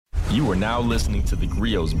You are now listening to the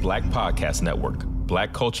Grio's Black Podcast Network,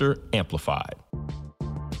 Black Culture Amplified.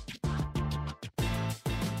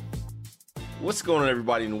 What's going on,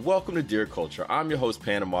 everybody, and welcome to Dear Culture. I'm your host,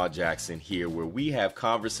 Panama Jackson, here where we have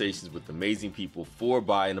conversations with amazing people for,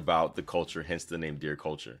 by, and about the culture, hence the name Dear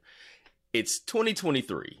Culture. It's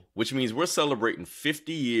 2023, which means we're celebrating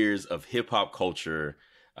 50 years of hip-hop culture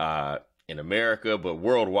in America, but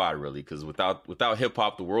worldwide, really, because without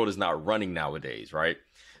hip-hop, the world is not running nowadays, right?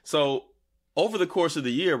 So over the course of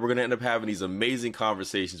the year, we're going to end up having these amazing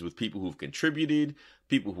conversations with people who've contributed,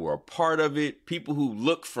 people who are part of it, people who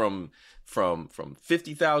look from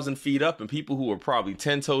 50,000 feet up, and people who are probably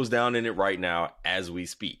 10 toes down in it right now as we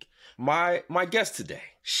speak. My guest today,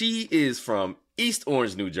 she is from East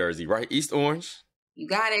Orange, New Jersey, right? East Orange? You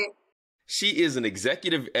got it. She is an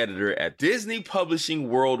executive editor at Disney Publishing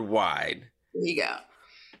Worldwide. There you go.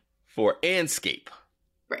 For Andscape.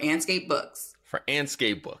 For Andscape Books. For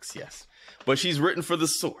Andscape Books, yes. But she's written for The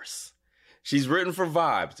Source. She's written for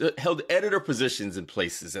Vibes, held editor positions in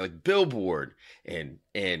places like Billboard, and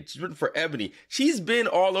she's written for Ebony. She's been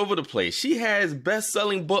all over the place. She has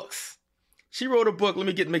best-selling books. She wrote a book, let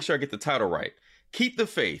me make sure I get the title right. Keep the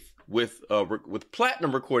Faith, with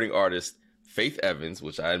platinum recording artist Faith Evans,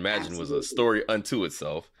 which I imagine was a story unto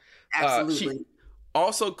itself. Absolutely. She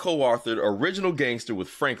also co-authored Original Gangster with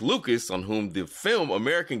Frank Lucas, on whom the film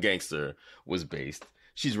American Gangster was based.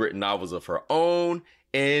 She's written novels of her own,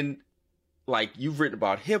 and like, you've written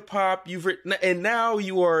about hip hop, and now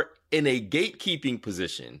you are in a gatekeeping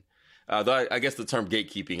position. Though I guess the term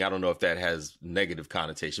gatekeeping, I don't know if that has negative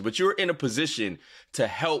connotation, but you're in a position to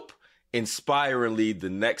help inspire and lead the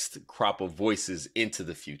next crop of voices into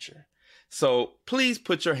the future. So please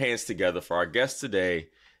put your hands together for our guest today,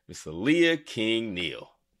 Miss Aaliyah King Neal.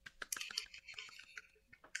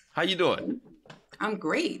 How you doing? I'm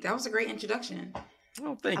great. That was a great introduction.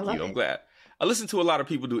 Oh, thank you. I'm glad. I listen to a lot of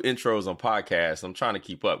people do intros on podcasts. I'm trying to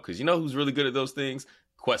keep up because you know who's really good at those things?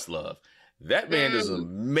 Questlove. That man does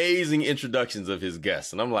amazing introductions of his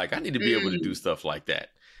guests. And I'm like, I need to be able to do stuff like that.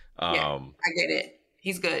 Yeah, I get it.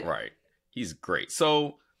 He's good. Right. He's great.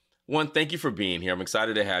 So, one, thank you for being here. I'm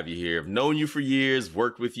excited to have you here. I've known you for years,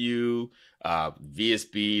 worked with you,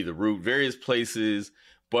 VSB, The Root, various places.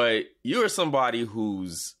 But you're somebody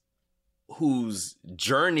whose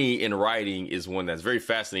journey in writing is one that's very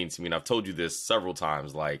fascinating to me. And I've told you this several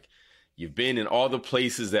times. Like, you've been in all the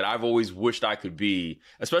places that I've always wished I could be,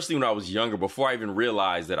 especially when I was younger, before I even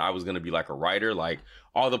realized that I was going to be like a writer. Like,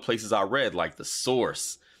 all the places I read, like The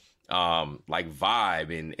Source, like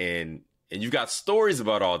Vibe, and you've got stories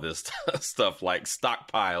about all this stuff, like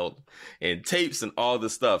stockpiled and tapes and all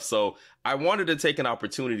this stuff. So I wanted to take an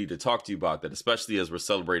opportunity to talk to you about that, especially as we're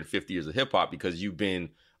celebrating 50 years of hip hop, because you've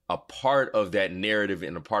been a part of that narrative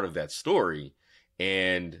and a part of that story.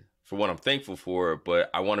 And for one, I'm thankful for it, but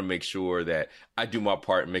I want to make sure that I do my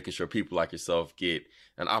part in making sure people like yourself get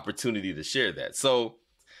an opportunity to share that. So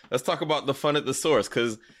let's talk about the fun at The Source,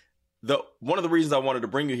 because one of the reasons I wanted to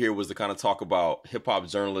bring you here was to kind of talk about hip hop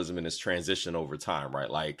journalism and its transition over time, right?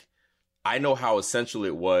 Like, I know how essential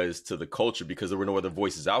it was to the culture because there were no other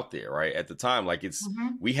voices out there, right? At the time, like,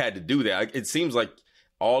 we had to do that. It seems like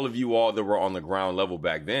all of you all that were on the ground level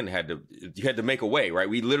back then you had to make a way, right?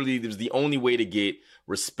 It was the only way to get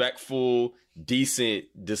respectful, decent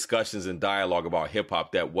discussions and dialogue about hip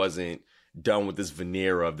hop that wasn't done with this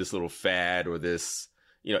veneer of this little fad or this,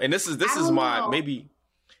 you know, and this is my, maybe.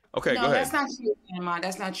 Okay, no, go ahead. That's not true, Panama.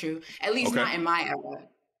 That's not true. At least not in my era.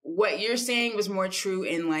 What you're saying was more true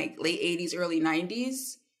in like late 80s, early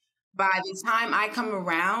 90s. By the time I come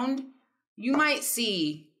around, you might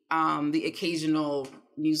see the occasional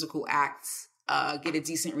musical acts get a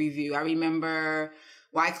decent review. I remember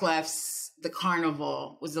Wyclef's The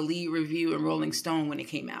Carnival was the lead review in Rolling Stone when it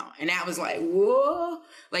came out. And that was like, whoa,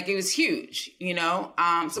 like it was huge, you know?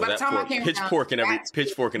 So by the time I came around...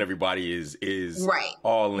 Pitchfork and everybody is right.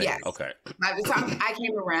 All in. Yes. Okay. By the time I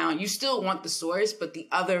came around, you still want The Source, but the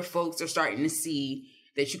other folks are starting to see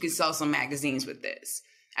that you can sell some magazines with this.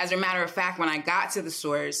 As a matter of fact, when I got to The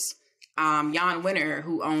Source, Jan Winter,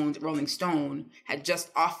 who owned Rolling Stone, had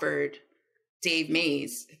just offered Dave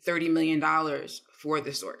Mays $30 million for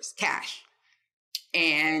The Source, cash.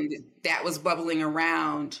 And that was bubbling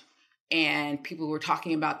around and people were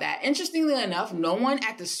talking about that. Interestingly enough, no one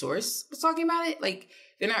at The Source was talking about it. Like,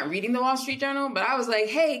 they're not reading the Wall Street Journal, but I was like,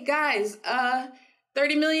 hey guys,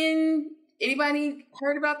 30 million, anybody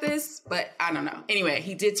heard about this? But I don't know. Anyway,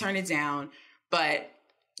 he did turn it down, but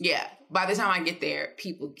yeah, by the time I get there,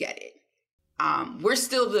 people get it. We're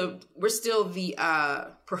still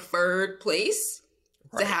the preferred place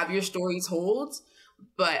to have your story told.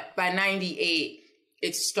 But by 98,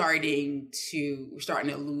 we're starting to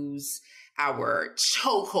lose our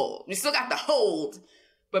chokehold. We still got the hold,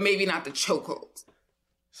 but maybe not the chokehold.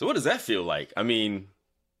 So what does that feel like? I mean,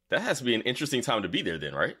 that has to be an interesting time to be there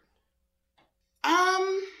then, right?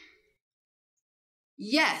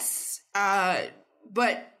 Yes.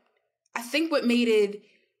 But I think what made it,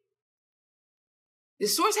 the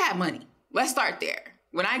source had money. Let's start there.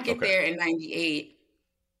 When I get there in 98,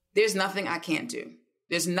 there's nothing I can't do.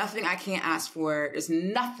 There's nothing I can't ask for. There's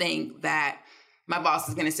nothing that my boss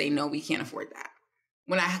is going to say, no, we can't afford that.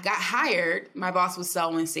 When I got hired, my boss was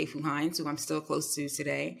Selwyn Seifu Hines, who I'm still close to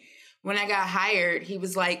today. When I got hired, he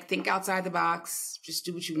was like, think outside the box, just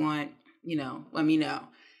do what you want, let me know.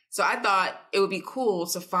 So I thought it would be cool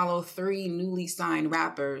to follow 3 newly signed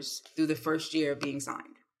rappers through the first year of being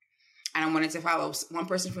signed. And I wanted to follow one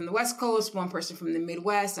person from the West Coast, one person from the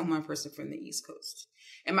Midwest, and one person from the East Coast.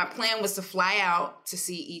 And my plan was to fly out to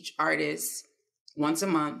see each artist once a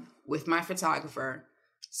month with my photographer,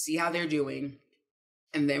 see how they're doing,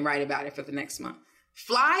 and then write about it for the next month.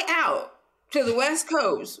 Fly out to the West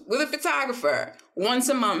Coast with a photographer once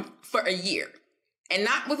a month for a year. And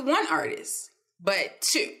not with one artist, but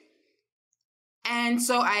 2. And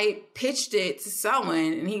so I pitched it to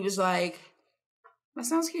Selwyn, and he was like, that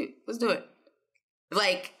sounds cute. Let's do it.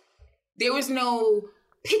 Like, there was no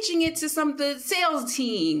pitching it to the sales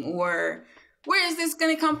team or where is this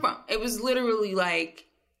going to come from? It was literally like,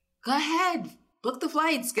 go ahead, book the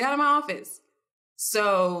flights, get out of my office.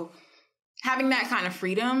 So having that kind of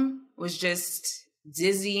freedom was just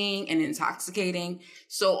dizzying and intoxicating.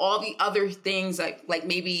 So all the other things, like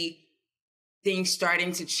maybe things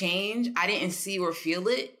starting to change, I didn't see or feel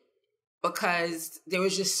it because there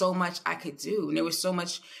was just so much I could do. And there was so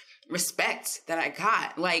much respect that I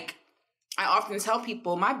got. Like, I often tell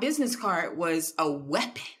people my business card was a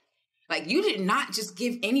weapon. Like, you did not just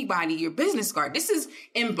give anybody your business card. This is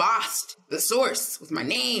embossed, the source with my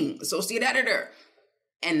name, associate editor,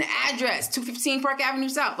 and the address, 215 Park Avenue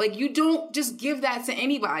South. Like, you don't just give that to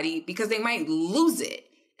anybody because they might lose it.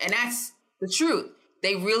 And that's the truth.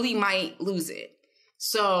 They really might lose it.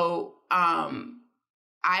 So,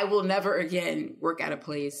 I will never again work at a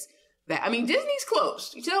place that, Disney's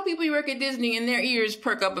closed. You tell people you work at Disney and their ears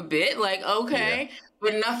perk up a bit, like, okay, yeah.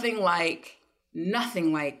 But nothing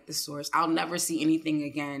like the source. I'll never see anything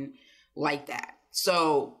again like that.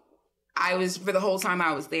 So for the whole time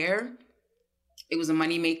I was there, it was a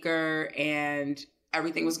moneymaker and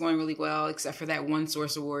everything was going really well, except for that one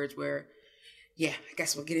Source Awards where, I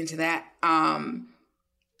guess we'll get into that.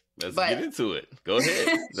 Let's get into it. Go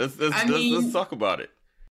ahead. Let's talk about it.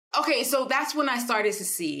 Okay, so that's when I started to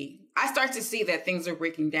see that things are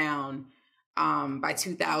breaking down. By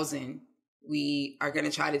 2000, we are going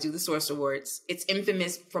to try to do the Source Awards. It's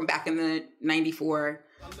infamous from back in the 94,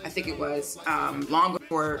 I think it was, long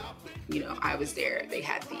before, I was there. They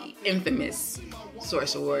had the infamous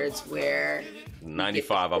Source Awards where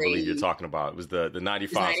 95, I believe you're talking about. It was the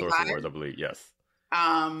 95 Source Awards, I believe, yes.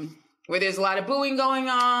 Where there's a lot of booing going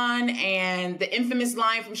on and the infamous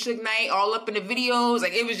line from Suge Knight all up in the videos.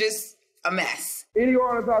 Like, it was just a mess. Any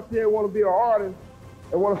artist out there want to be an artist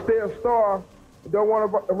and want to stay a star, don't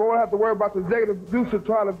want to have to worry about the executive producer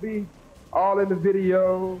trying to be all in the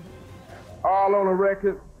video, all on the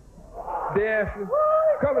record, dancing,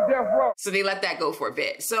 come to Death Row. So they let that go for a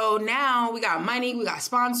bit. So now we got money, we got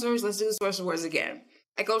sponsors. Let's do the Source Awards again.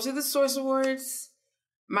 I go to the Source Awards.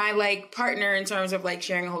 My partner in terms of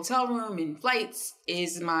sharing a hotel room and flights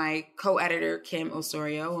is my co-editor, Kim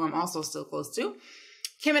Osorio, who I'm also still close to.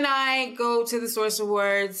 Kim and I go to the Source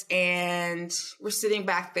Awards and we're sitting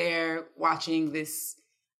back there watching these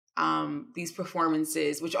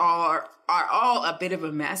performances, which are all a bit of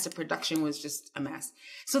a mess. The production was just a mess.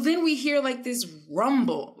 So then we hear this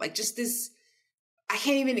rumble, just this, I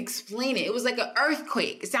can't even explain it. It was like an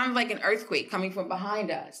earthquake. It sounded like an earthquake coming from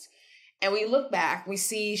behind us. And we look back, we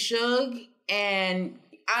see Suge and,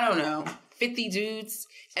 50 dudes,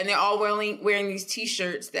 and they're all wearing these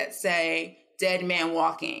T-shirts that say Dead Man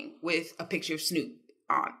Walking with a picture of Snoop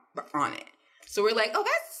on it. So we're like, oh,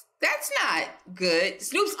 that's not good.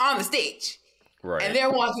 Snoop's on the stage. Right. And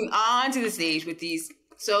they're walking onto the stage with these.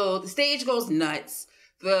 So the stage goes nuts.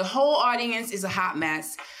 The whole audience is a hot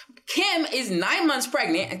mess. Kim is 9 months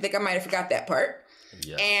pregnant. I think I might have forgot that part.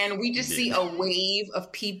 Yeah, and we just see a wave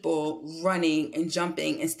of people running and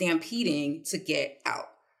jumping and stampeding to get out.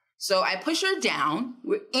 So I push her down.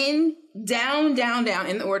 We're down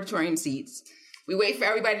in the auditorium seats. We wait for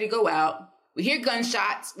everybody to go out. We hear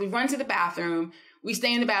gunshots. We run to the bathroom. We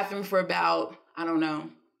stay in the bathroom for about,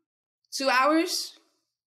 2 hours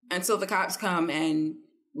until the cops come and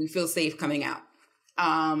we feel safe coming out.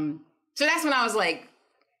 So that's when I was like,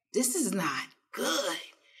 this is not good.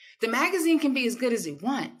 The magazine can be as good as it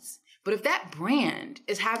wants, but if that brand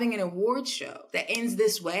is having an award show that ends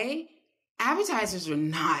this way, advertisers are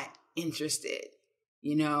not interested.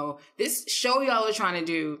 You know, this show y'all are trying to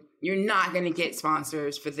do, you're not going to get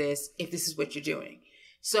sponsors for this if this is what you're doing.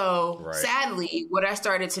 So sadly, what I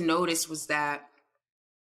started to notice was that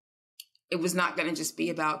it was not going to just be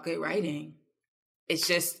about good writing. It's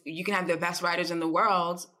just, you can have the best writers in the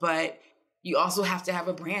world, but you also have to have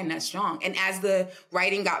a brand that's strong. And as the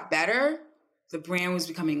writing got better, the brand was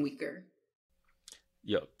becoming weaker.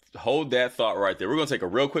 Yo, hold that thought right there. We're going to take a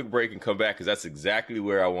real quick break and come back because that's exactly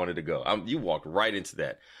where I wanted to go. You walked right into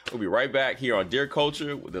that. We'll be right back here on Dear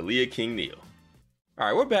Culture with Aaliyah King Neal. All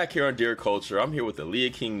right, we're back here on Dear Culture. I'm here with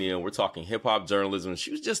Aaliyah King Neal. We're talking hip hop journalism.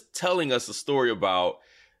 She was just telling us a story about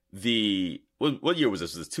what year was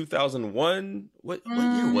this? Was this 2001? What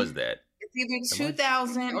year was that? It's either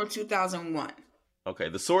 2000 or 2001. Okay,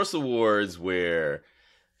 the Source Awards where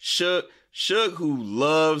Suge, who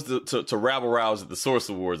loves to rabble-rouse at the Source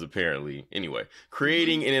Awards, apparently. Anyway,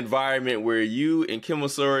 creating an environment where you and Kim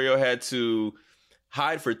Osorio had to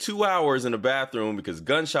hide for 2 hours in the bathroom because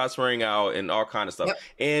gunshots rang out and all kind of stuff. Yep.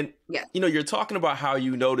 And, you know, you're talking about how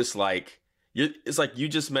you notice, it's like you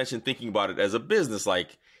just mentioned thinking about it as a business,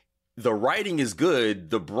 like, the writing is good.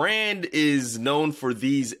 The brand is known for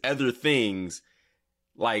these other things.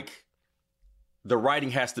 Like, the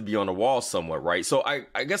writing has to be on the wall somewhat, right? So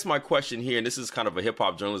I guess my question here, and this is kind of a hip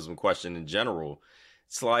hop journalism question in general,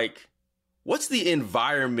 it's like, what's the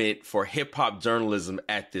environment for hip hop journalism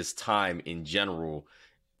at this time in general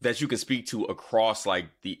that you can speak to across like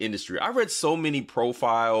the industry? I read so many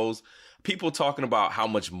profiles, people talking about how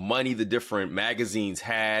much money the different magazines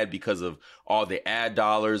had because of all the ad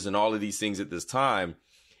dollars and all of these things at this time.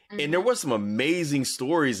 Mm-hmm. And there was some amazing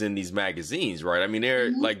stories in these magazines, right? I mean,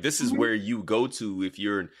 they're like, this is where you go to if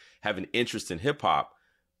you're have an interest in hip hop.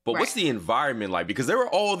 But what's the environment like? Because there were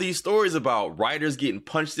all these stories about writers getting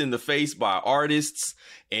punched in the face by artists.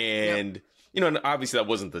 And, you know, and obviously that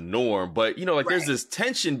wasn't the norm. But, you know, like there's this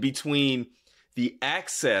tension between the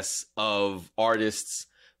access of artists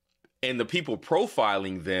and the people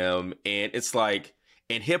profiling them. And it's like,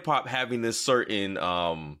 and hip hop having this certain,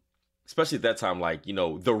 especially at that time, like, you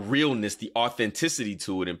know, the realness, the authenticity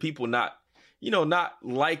to it, and people not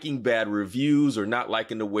liking bad reviews or not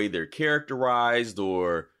liking the way they're characterized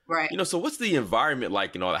or, you know, so what's the environment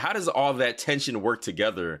like and all that? How does all that tension work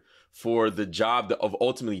together for the job of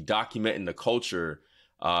ultimately documenting the culture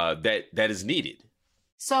that is needed?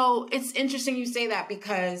 So it's interesting you say that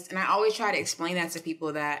because, and I always try to explain that to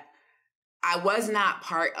people, that I was not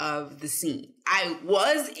part of the scene. I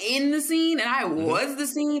was in the scene and I was the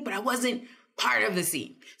scene, but I wasn't part of the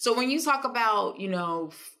scene. So when you talk about, you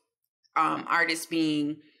know, artists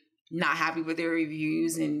being not happy with their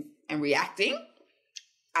reviews and reacting,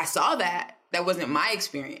 I saw that. That wasn't my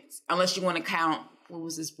experience. Unless you want to count, what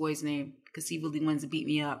was this boy's name? Because he really wanted to beat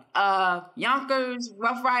me up. Yonkers,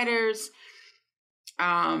 Rough Riders,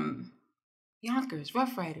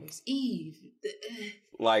 Eve.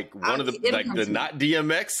 Like one of the not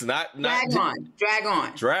DMX, not Drag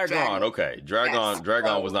On. Okay, Drag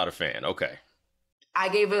On was not a fan. Okay, I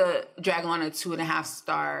gave a Drag On a 2.5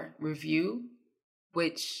 star review,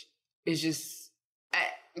 which is just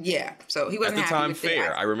So he wasn't at the happy time. with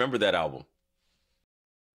Fair. I remember that album.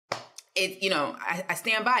 It, you know, I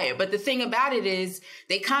stand by it. But the thing about it is,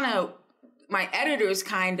 my editors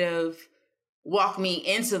kind of walk me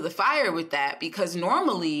into the fire with that, because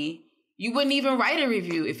normally you wouldn't even write a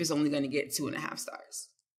review if it's only going to get 2.5 stars.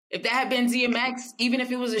 If that had been DMX, even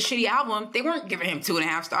if it was a shitty album, they weren't giving him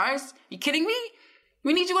 2.5 stars. You kidding me?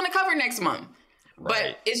 We need you on the cover next month.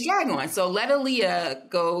 Right. But it's Drag On. So let Aaliyah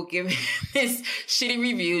go give him his shitty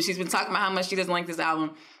review. She's been talking about how much she doesn't like this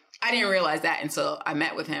album. I didn't realize that until I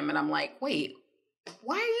met with him. And I'm like, wait,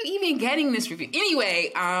 why are you even getting this review?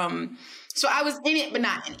 Anyway, so I was in it, but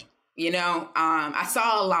not in it. You know, I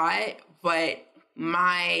saw a lot, but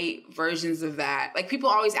my versions of that, like people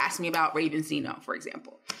always ask me about Ray Benzino, for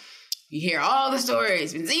example. You hear all the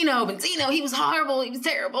stories. Benzino, he was horrible. He was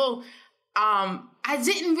terrible. I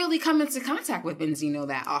didn't really come into contact with Benzino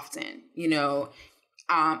that often. You know,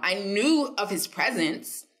 I knew of his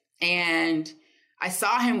presence and I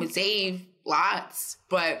saw him with Dave lots,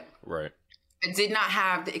 but I did not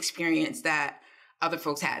have the experience that other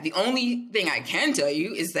folks had. The only thing I can tell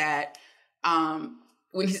you is that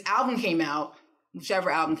when his album came out,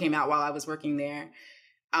 whichever album came out while I was working there,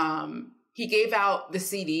 he gave out the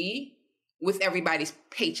CD with everybody's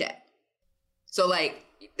paycheck. So like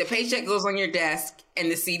the paycheck goes on your desk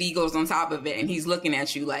and the CD goes on top of it, and he's looking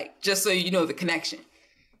at you like, just so you know the connection.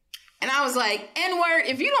 And I was like, N-word,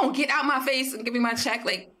 if you don't get out my face and give me my check,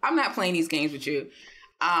 like, I'm not playing these games with you.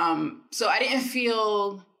 So I didn't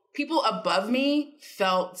feel, people above me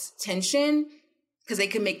felt tension because they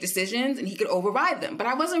could make decisions and he could override them. But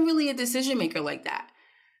I wasn't really a decision maker like that.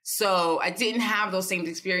 So I didn't have those same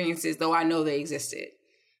experiences, though I know they existed.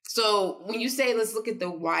 So when you say, let's look at the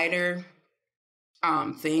wider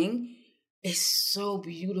thing, it's so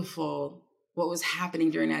beautiful what was happening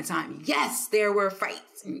during that time. Yes, there were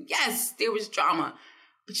fights, and yes, there was drama,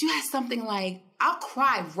 but you had something like, I'll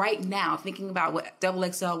cry right now thinking about what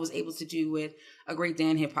Double XL was able to do with A Great Day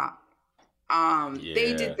in Hip Hop.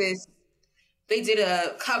 They did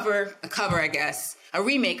a cover, I guess, a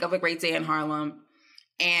remake of A Great Day in Harlem.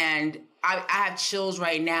 And I have chills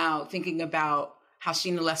right now thinking about how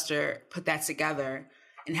Sheena Lester put that together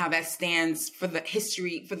and how that stands for the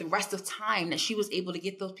history, for the rest of time that she was able to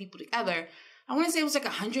get those people together. I want to say it was like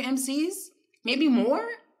 100 MCs, maybe more.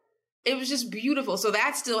 It was just beautiful. So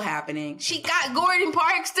that's still happening. She got Gordon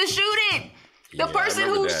Parks to shoot it. The person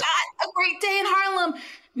who shot A Great Day in Harlem.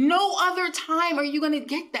 No other time are you going to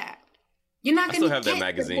get that. You're not going to get I still have that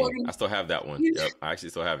magazine. I still have that one. Yep, I actually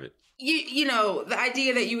still have it. You know, the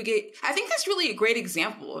idea that you would get, I think that's really a great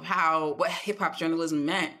example of what hip hop journalism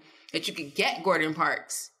meant, that you could get Gordon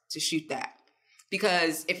Parks to shoot that.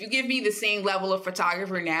 Because if you give me the same level of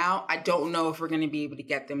photographer now, I don't know if we're going to be able to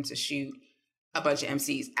get them to shoot a bunch of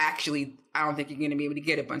MCs. Actually, I don't think you're going to be able to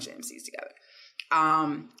get a bunch of MCs together.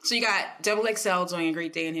 So you got Double XL doing A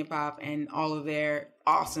Great Day in Hip Hop and all of their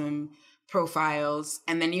awesome profiles.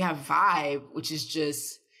 And then you have Vibe, which is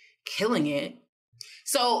just killing it.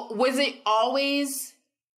 So was it always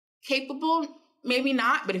capable? Maybe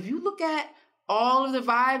not. But if you look at all of the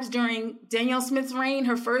vibes during Danielle Smith's reign,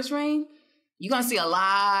 her first reign, you're going to see a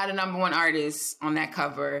lot of number one artists on that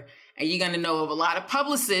cover. And you're going to know of a lot of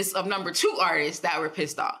publicists of number two artists that were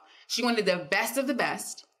pissed off. She wanted the best of the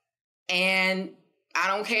best. And I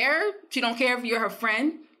don't care. She don't care if you're her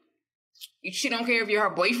friend. She don't care if you're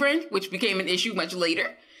her boyfriend, which became an issue much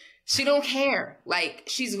later. She don't care. Like,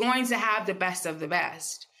 she's going to have the best of the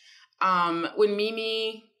best.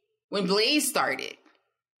 When Blaze started,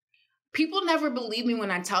 people never believe me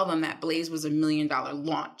when I tell them that Blaze was $1 million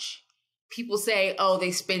launch. People say, oh,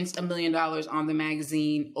 they spent $1 million on the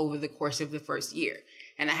magazine over the course of the first year.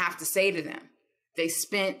 And I have to say to them, they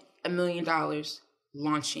spent $1 million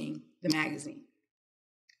launching the magazine.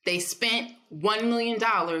 They spent $1 million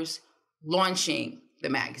launching the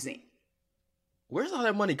magazine. Where's all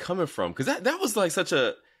that money coming from? Because that was like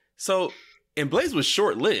and Blaze was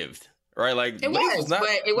short-lived, right? Like it was not, but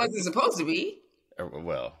it wasn't supposed to be.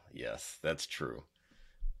 Well, yes, that's true.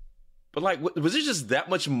 But like, was it just that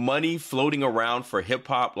much money floating around for hip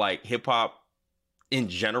hop, like hip hop in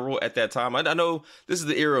general at that time? I know this is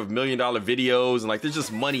the era of $1 million videos and like there's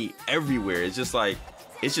just money everywhere. It's just like,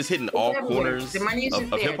 it's just hitting all corners. The money is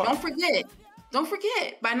just there. Don't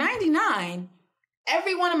forget, by 99,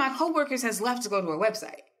 every one of my coworkers has left to go to a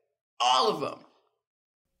website. All of them.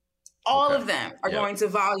 All of them are going to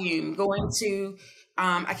Volume, going to,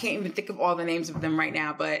 I can't even think of all the names of them right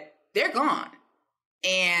now, but they're gone.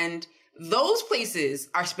 And those places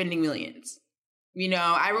are spending millions. You know,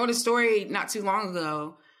 I wrote a story not too long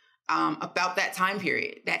ago about that time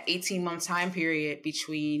period, that 18-month time period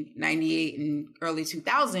between 98 and early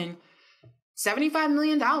 2000. $75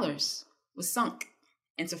 million was sunk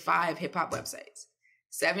into 5 hip-hop websites.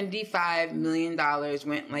 $75 million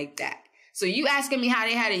went like that. So you asking me how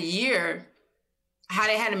they had $1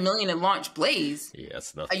 million to launch Blaze. Yeah,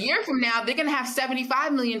 that's nothing. A year from now, they're going to have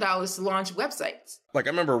 $75 million to launch websites. Like,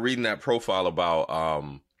 I remember reading that profile about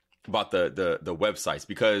the websites,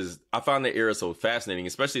 because I found the era so fascinating,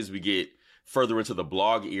 especially as we get further into the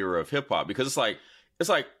blog era of hip hop, because it's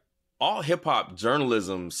like all hip hop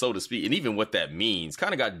journalism, so to speak, and even what that means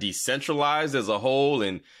kind of got decentralized as a whole.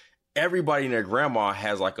 And everybody and their grandma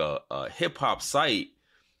has like a hip hop site.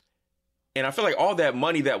 And I feel like all that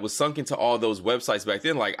money that was sunk into all those websites back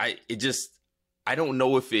then, like I don't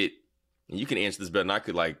know if it, and you can answer this better than I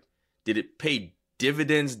could, like, did it pay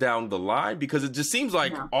dividends down the line? Because it just seems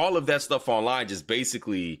like all of that stuff online just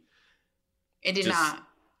basically. It did not.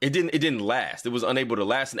 It didn't last. It was unable to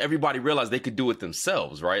last. And everybody realized they could do it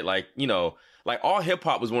themselves, right? Like, you know, like all hip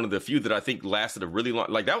hop was one of the few that I think lasted a really long,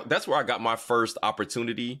 like that's where I got my first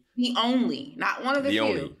opportunity. The only, not one of the few.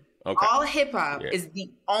 Only. Okay. All hip hop is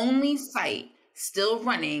the only site still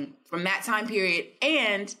running from that time period.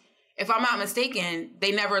 And if I'm not mistaken,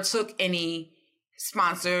 they never took any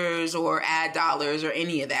sponsors or ad dollars or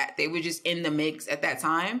any of that. They were just in the mix at that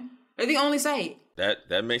time. They're the only site.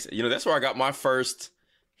 That makes, that's where I got my first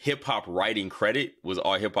hip hop writing credit, was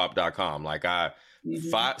allhiphop.com. Like I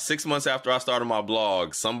 6 months after I started my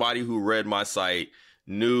blog, somebody who read my site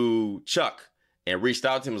knew Chuck and reached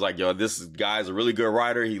out to him. Was like, yo, this guy's a really good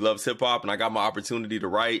writer. He loves hip hop. And I got my opportunity to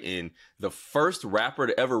write. And the first rapper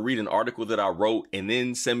to ever read an article that I wrote and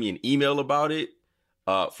then send me an email about it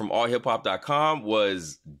from allhiphop.com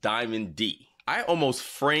was Diamond D. I almost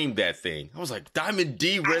framed that thing. I was like, Diamond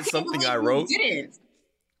D read something I wrote. Didn't.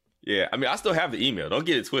 Yeah, I mean, I still have the email. Don't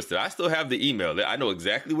get it twisted. I still have the email. I know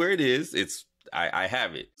exactly where it is. I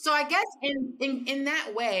have it. So I guess in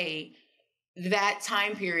that way, that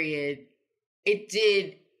time period, it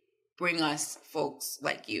did bring us folks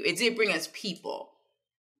like you. It did bring us people.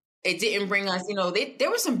 It didn't bring us,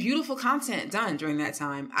 there was some beautiful content done during that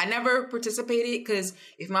time. I never participated because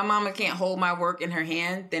if my mama can't hold my work in her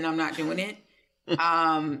hand, then I'm not doing it.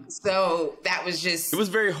 So that was just... It was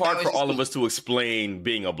very hard for all of us to explain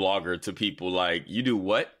being a blogger to people. Like, you do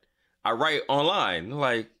what? I write online.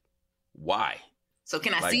 Like, why? So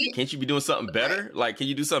can I see it? Can't you be doing something better? Like, can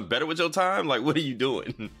you do something better with your time? Like, what are you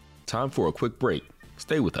doing? Time for a quick break.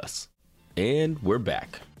 Stay with us. And we're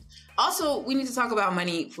back. Also, we need to talk about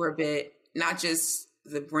money for a bit, not just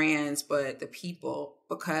the brands, but the people,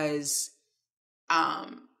 because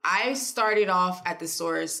I started off at The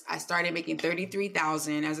Source. I started making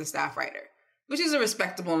 $33,000 as a staff writer, which is a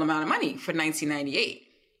respectable amount of money for 1998.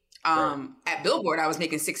 Right. At Billboard, I was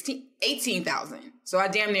making $18,000. So I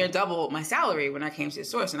damn near doubled my salary when I came to The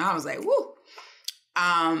Source, and I was like, woo.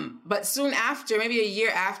 But soon after, maybe a year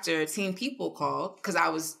after, Team People called, because I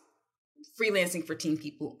was freelancing for Team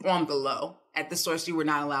People on the low. At The Source, you were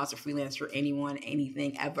not allowed to freelance for anyone,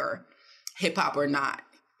 anything ever, hip hop or not,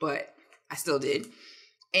 but I still did.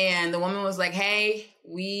 And the woman was like, hey,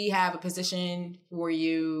 we have a position for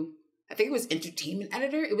you. I think it was entertainment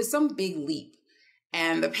editor. It was some big leap.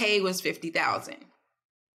 And the pay was $50,000.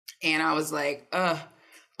 And I was like,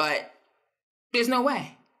 but there's no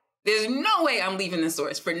way. There's no way I'm leaving The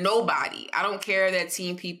Source for nobody. I don't care that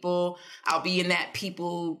Team People, I'll be in that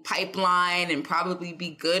people pipeline and probably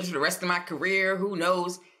be good for the rest of my career. Who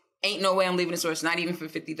knows? Ain't no way I'm leaving The Source, not even for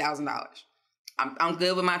 $50,000. I'm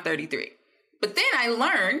good with my 33. But then I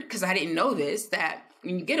learned, because I didn't know this, that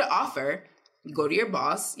when you get an offer, you go to your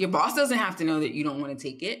boss. Your boss doesn't have to know that you don't want to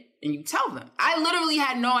take it, and you tell them. I literally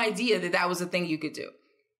had no idea that that was a thing you could do.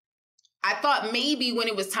 I thought maybe when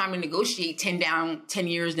it was time to negotiate 10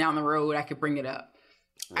 years down the road, I could bring it up.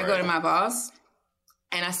 Right. I go to my boss,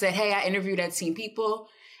 and I said, hey, I interviewed at Team People,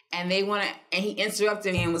 and and he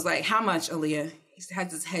interrupted me and was like, how much, Aaliyah? He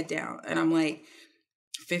had his head down, and I'm like,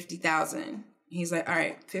 $50,000. He's like, all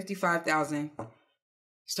right, $55,000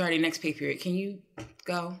 starting next pay period. Can you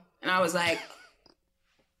go? And I was like,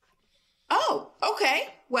 oh, okay.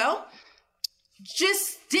 Well,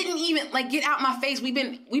 just didn't even get out my face. We've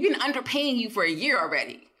been underpaying you for a year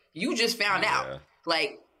already. You just found out.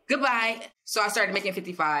 Like, goodbye. So I started making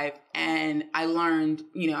 55, and I learned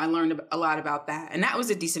a lot about that. And that was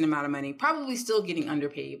a decent amount of money, probably still getting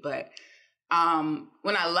underpaid. But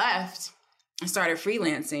when I left and started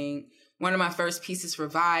freelancing, one of my first pieces for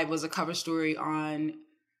Vibe was a cover story on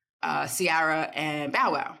Ciara and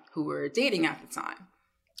Bow Wow, who were dating at the time.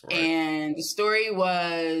 Right. And the story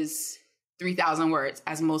was 3,000 words,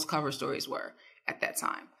 as most cover stories were at that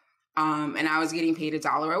time. And I was getting paid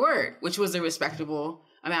 $1 a word, which was a respectable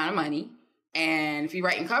amount of money. And if you're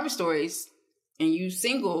writing cover stories and you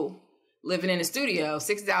single, living in a studio,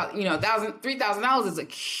 $3,000 is a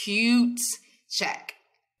cute check.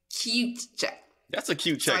 Cute check. That's a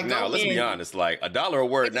cute check now. Let's be honest. Like $1 a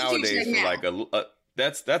word nowadays for like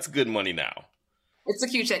that's good money now. It's a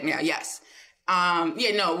cute check now. Yes.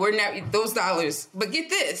 We're not those dollars. But get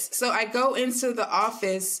this. So I go into the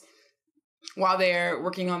office while they're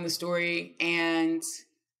working on the story, and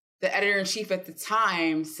the editor-in-chief at the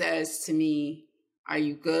time says to me, "Are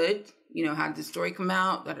you good? How did the story come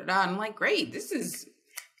out?" Da da da. I'm like, "Great.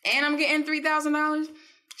 And I'm getting $3,000."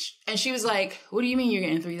 And she was like, "What do you mean you're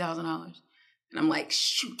getting $3,000?" And I'm like,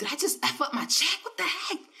 shoot, did I just F up my check? What the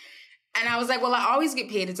heck? And I was like, well, I always get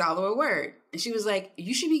paid $1 a word. And she was like,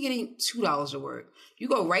 you should be getting $2 a word. You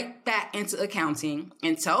go right back into accounting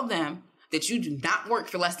and tell them that you do not work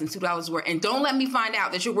for less than $2 a word. And don't let me find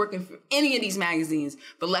out that you're working for any of these magazines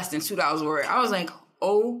for less than $2 a word. I was like,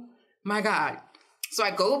 oh my God. So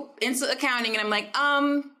I go into accounting and I'm like,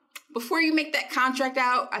 before you make that contract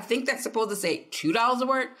out, I think that's supposed to say $2 a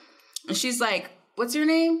word. And she's like, what's your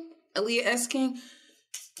name? Aaliyah S. King.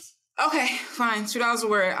 Okay, fine. $2 a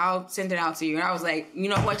word. I'll send it out to you. And I was like, you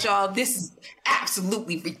know what, y'all? This is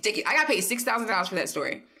absolutely ridiculous. I got paid $6,000 for that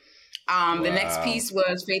story. Wow. The next piece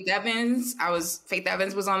was Faith Evans. Faith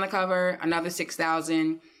Evans was on the cover. Another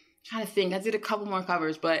 $6,000. Trying to think. I did a couple more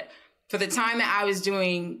covers, but For the time that I was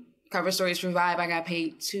doing cover stories for Vibe, I got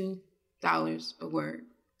paid $2 a word.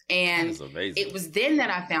 And it was then that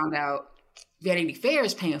I found out Vanity Fair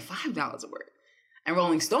is paying $5 a word. And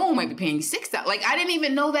Rolling Stone might be paying $6. Like, I didn't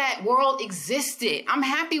even know that world existed. I'm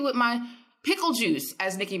happy with my pickle juice,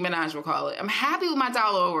 as Nicki Minaj will call it. I'm happy with my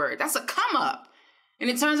 $1 a word. That's a come up. And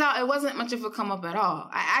it turns out it wasn't much of a come up at all.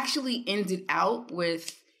 I actually ended out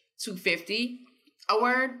with $2.50 a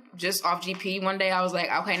word just off GP. One day I was like,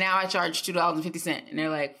 okay, now I charge $2.50. And they're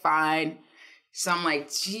like, fine. So I'm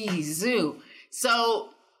like, geez, zoo. So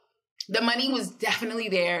the money was definitely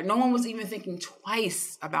there. No one was even thinking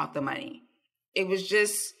twice about the money. It was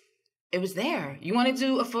there. You want to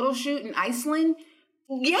do a photo shoot in Iceland?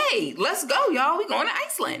 Yay, let's go, y'all. We going to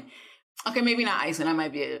Iceland. Okay, maybe not Iceland. That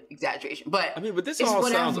might be an exaggeration, but I mean, but this all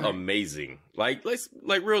sounds amazing. Like, let's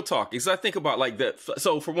real talk. Because I think about like that.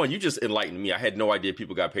 So for one, you just enlightened me. I had no idea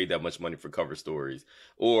people got paid that much money for cover stories,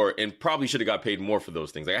 and probably should have got paid more for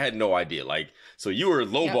those things. Like, I had no idea. Like, so you were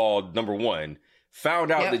lowballed, number one.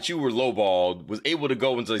 Found out that you were lowballed. Was able to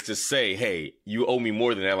go and just say, "Hey, you owe me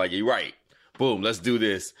more than that." Like, you're right. Boom, let's do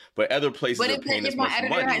this. But other places are paying this much money. If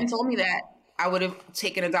my editor hadn't told me that, I would have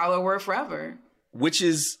taken $1 a word forever. Which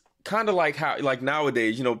is kind of like how, like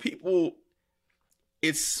nowadays, you know, people,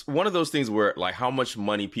 it's one of those things where like how much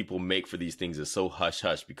money people make for these things is so hush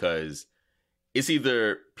hush, because it's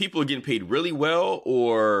either people are getting paid really well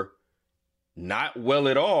or not well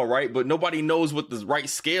at all, right? But nobody knows what the right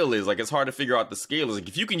scale is. Like, it's hard to figure out the scale. Is like,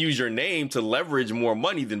 if you can use your name to leverage more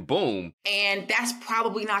money, then boom. And that's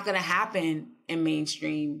probably not going to happen in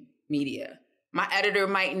mainstream media. My editor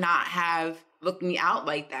might not have looked me out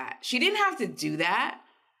like that. She didn't have to do that.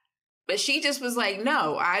 But she just was like,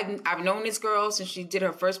 no, I've known this girl since she did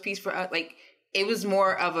her first piece for us. Like, it was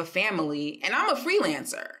more of a family. And I'm a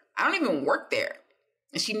freelancer. I don't even work there.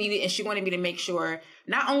 And she wanted me to make sure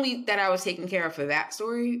not only that I was taken care of for that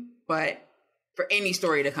story, but for any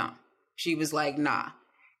story to come. She was like, nah.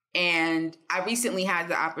 And I recently had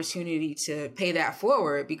the opportunity to pay that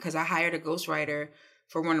forward because I hired a ghostwriter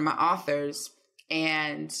for one of my authors.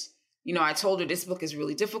 And, you know, I told her this book is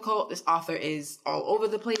really difficult. This author is all over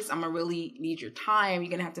the place. I'm going to really need your time. You're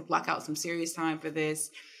going to have to block out some serious time for this.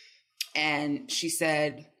 And she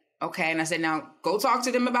said, okay. And I said, now go talk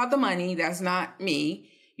to them about the money. That's not me.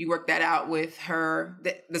 You work that out with her,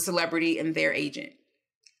 the celebrity and their agent.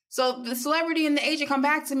 So the celebrity and the agent come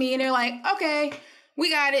back to me and they're like, okay, we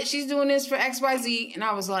got it. She's doing this for XYZ. And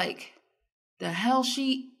I was like, the hell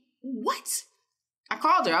what? I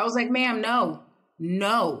called her. I was like, ma'am,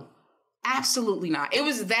 no, absolutely not. It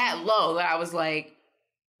was that low that I was like,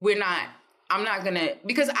 I'm not going to,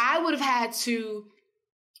 because I would have had to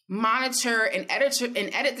monitor and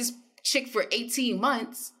edit this chick for 18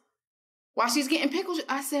 months while she's getting pickled.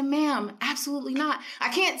 I said, ma'am, absolutely not. I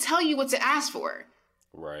can't tell you what to ask for.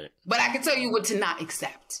 Right. But I can tell you what to not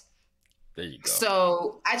accept. There you go.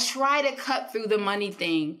 So I try to cut through the money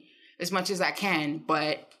thing as much as I can,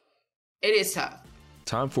 but it is tough.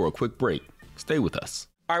 Time for a quick break. Stay with us.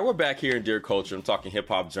 All right, we're back here in Dear Culture. I'm talking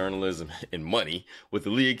hip-hop journalism and money with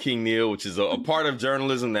Aaliyah King Neal, which is a part of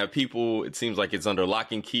journalism that people, it seems like it's under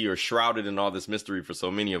lock and key or shrouded in all this mystery for so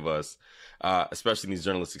many of us, especially in these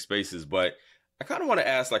journalistic spaces. But I kind of want to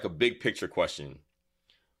ask like a big picture question.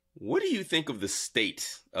 What do you think of the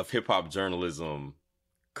state of hip-hop journalism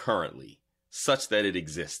currently, such that it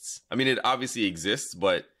exists? I mean, it obviously exists,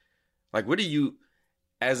 but like, what do you,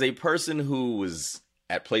 as a person who was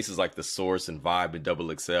at places like The Source and Vibe and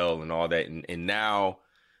Double XL and all that, and now,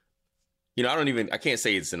 you know, I can't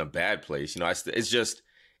say it's in a bad place. You know,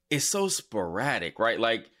 it's so sporadic, right?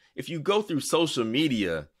 Like, if you go through social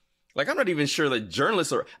media, like, I'm not even sure that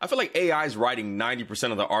journalists I feel like AI is writing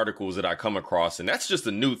 90% of the articles that I come across, and that's just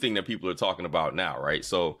a new thing that people are talking about now, right?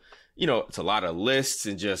 So, you know, it's a lot of lists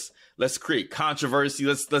and just, let's create controversy.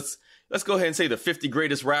 Let's go ahead and say the 50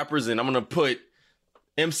 greatest rappers, and I'm going to put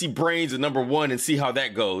MC Brains at number 1 and see how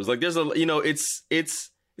that goes. Like, there's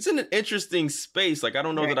it's in an interesting space. Like, I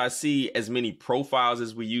don't know that I see as many profiles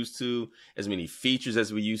as we used to, as many features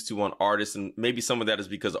as we used to on artists. And maybe some of that is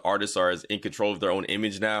because artists are as in control of their own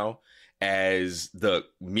image now as the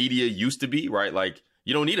media used to be, right? Like,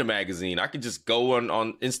 you don't need a magazine. I can just go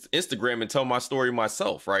on Instagram and tell my story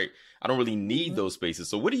myself, right? I don't really need those spaces.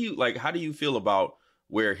 So what do you, like, how do you feel about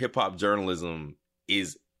where hip hop journalism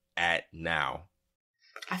is at now?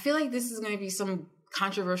 I feel like this is going to be some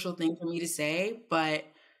controversial thing for me to say, but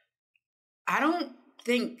I don't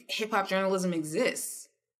think hip hop journalism exists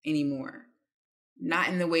anymore. Not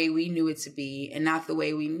in the way we knew it to be and not the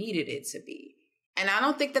way we needed it to be. And I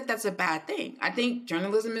don't think that that's a bad thing. I think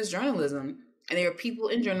journalism is journalism. And there are people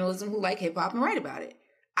in journalism who like hip hop and write about it.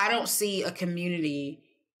 I don't see a community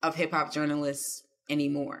of hip hop journalists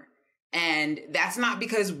anymore. And that's not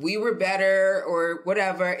because we were better or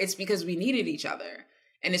whatever. It's because we needed each other.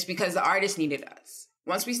 And it's because the artists needed us.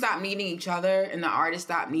 Once we stopped needing each other and the artists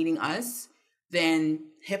stopped needing us, then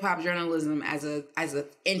hip hop journalism as a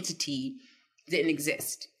entity didn't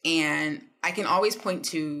exist. And I can always point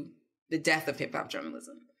to the death of hip hop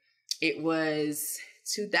journalism. It was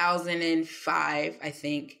 2005, I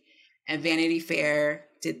think, and Vanity Fair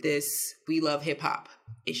did this We Love Hip Hop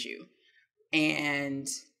issue. And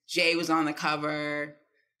Jay was on the cover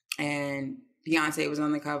and Beyonce was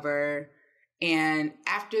on the cover. And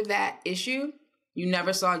after that issue, you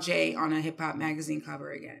never saw Jay on a hip hop magazine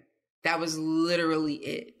cover again. That was literally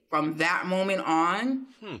it. From that moment on,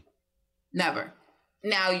 never.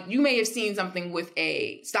 Now, you may have seen something with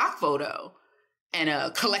a stock photo and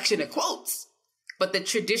a collection of quotes, but the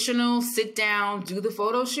traditional sit down, do the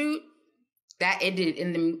photo shoot, that ended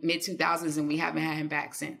in the mid 2000s and we haven't had him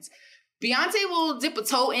back since. Beyonce will dip a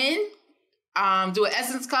toe in, do an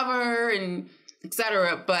Essence cover and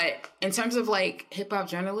etc. But in terms of like hip hop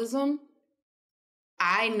journalism,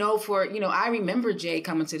 I know I remember Jay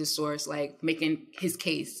coming to the Source, like making his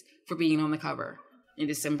case for being on the cover in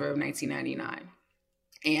December of 1999.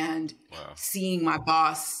 And seeing my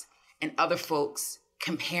boss and other folks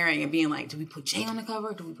comparing and being like, do we put Jay on the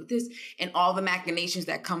cover? Do we put this? And all the machinations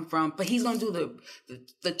that come from, but he's going to do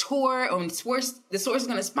the tour on Source. The Source is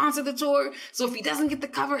going to sponsor the tour. So if he doesn't get the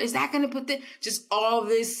cover, is that going to put just all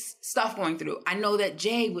this stuff going through? I know that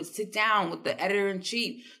Jay would sit down with the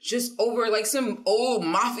editor-in-chief just over like some old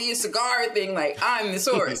mafia cigar thing. Like, I'm the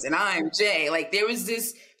Source and I'm Jay. Like there was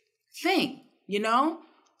this thing,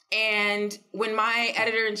 And when my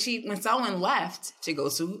editor-in-chief, when Selwyn left to go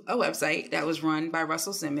to a website that was run by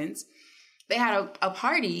Russell Simmons, they had a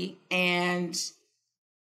party and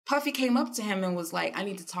Puffy came up to him and was like, I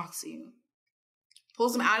need to talk to you.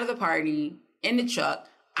 Pulls him out of the party in the truck.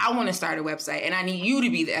 I want to start a website and I need you to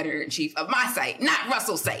be the editor-in-chief of my site, not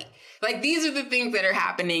Russell's site. Like these are the things that are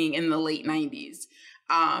happening in the late 90s.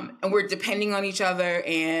 And we're depending on each other.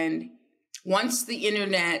 And once the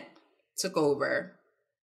internet took over,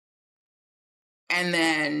 and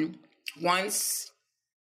then once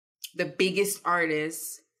the biggest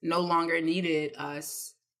artists no longer needed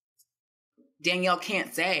us, Danielle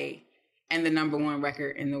can't say, and the number one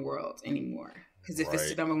record in the world anymore. Because if it's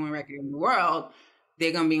the number one record in the world,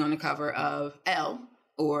 they're going to be on the cover of Elle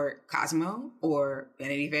or Cosmo or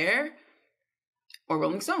Vanity Fair or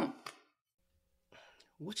Rolling Stone.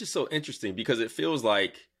 Which is so interesting because it feels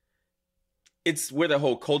like it's where the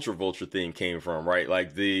whole culture vulture thing came from, right?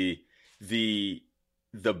 Like the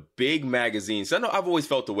big magazines. I know I've always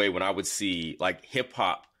felt the way when I would see like hip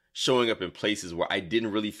hop showing up in places where I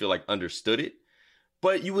didn't really feel like understood it,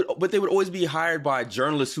 but they would always be hired by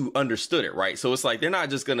journalists who understood it, right? So it's like they're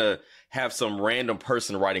not just gonna have some random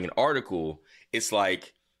person writing an article. It's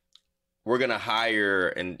like we're gonna hire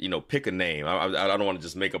and pick a name. I don't want to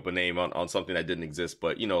just make up a name on something that didn't exist,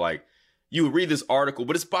 but like. You would read this article,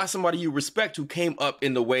 but it's by somebody you respect who came up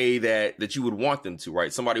in the way that you would want them to,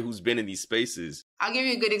 right? Somebody who's been in these spaces. I'll give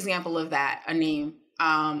you a good example of that, a name.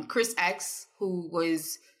 Chris X, who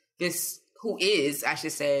is, I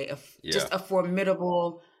should say, just a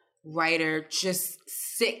formidable writer, just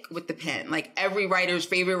sick with the pen. Like every writer's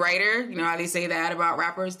favorite writer, you know how they say that about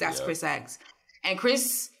rappers? That's Chris X. And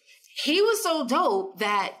Chris, he was so dope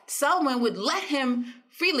that Selwyn would let him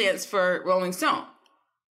freelance for Rolling Stone.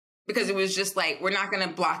 Because it was just like, we're not going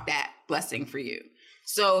to block that blessing for you.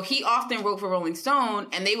 So he often wrote for Rolling Stone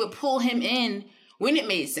and they would pull him in when it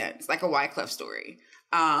made sense, like a Wyclef story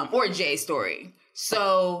or a Jay story.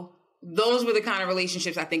 So those were the kind of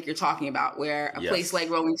relationships I think you're talking about, where a place like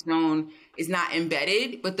Rolling Stone is not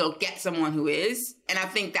embedded, but they'll get someone who is. And I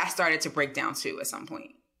think that started to break down too at some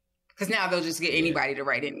point. Because now they'll just get anybody to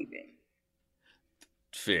write anything.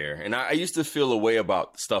 Fair. And I used to feel a way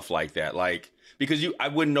about stuff like that. Like, because I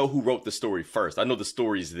wouldn't know who wrote the story first. I know the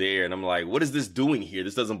story's there and I'm like, what is this doing here?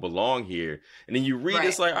 This doesn't belong here. And then you read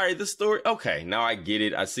this like, all right, this story. Okay, now I get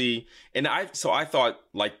it. I see. And I thought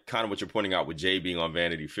like kind of what you're pointing out with Jay being on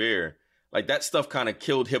Vanity Fair, like that stuff kind of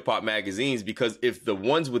killed hip hop magazines, because if the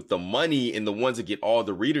ones with the money and the ones that get all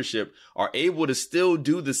the readership are able to still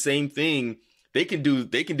do the same thing, they can do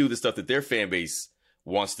the stuff that their fan base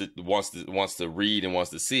wants to read and wants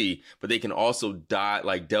to see, but they can also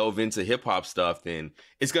delve into hip hop stuff, then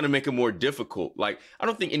it's going to make it more difficult. Like, I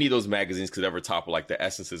don't think any of those magazines could ever topple like the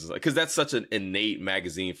Essences, because that's such an innate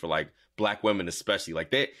magazine for like Black women, especially. Like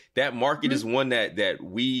that market is one that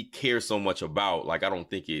we care so much about. Like, I don't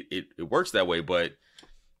think it works that way, but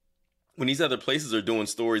when these other places are doing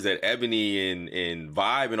stories that Ebony and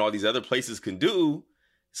Vibe and all these other places can do,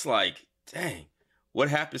 it's like, dang, what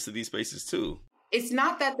happens to these spaces too? It's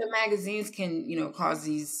not that the magazines can, cause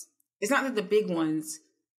these. It's not that the big ones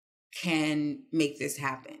can make this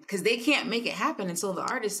happen, because they can't make it happen until the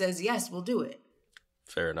artist says, yes, we'll do it.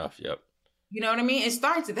 Fair enough. Yep. You know what I mean? It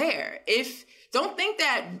starts there. Don't think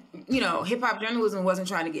that, hip hop journalism wasn't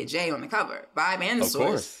trying to get Jay on the cover, Vibe and the Source.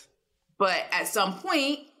 Course. But at some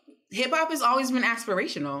point, hip hop has always been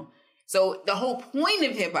aspirational. So the whole point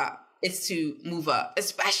of hip hop is to move up,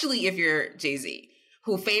 especially if you're Jay-Z,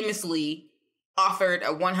 who famously offered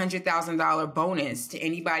a $100,000 bonus to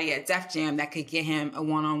anybody at Def Jam that could get him a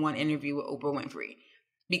one-on-one interview with Oprah Winfrey,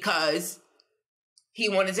 because he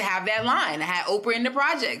wanted to have that line. I had Oprah in the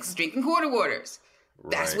projects drinking quarter waters.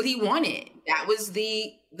 Right. That's what he wanted. That was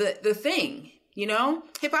the thing.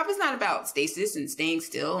 Hip hop is not about stasis and staying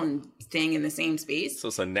still and staying in the same space. So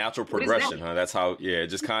it's a natural progression, huh? That's how. Yeah,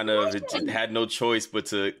 just kind of it had no choice but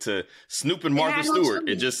to Snoop and Martha Stewart.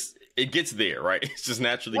 It gets there, right? It's just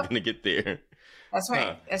naturally going to get there. That's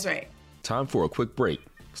right. That's right. Time for a quick break.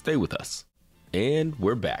 Stay with us, and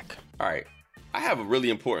we're back. All right. I have a really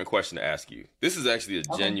important question to ask you. This is actually a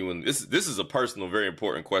genuine. This is a personal, very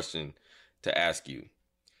important question to ask you,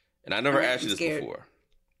 and I never asked you this before.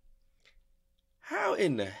 How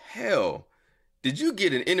in the hell did you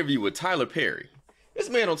get an interview with Tyler Perry? This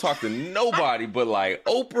man don't talk to nobody but like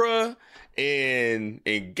Oprah and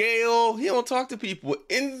Gayle. He don't talk to people.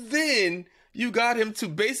 And then you got him to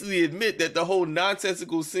basically admit that the whole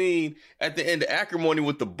nonsensical scene at the end of Acrimony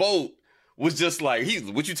with the boat was just like,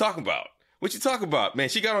 what you talking about? What you talking about? Man,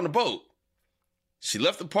 she got on the boat. She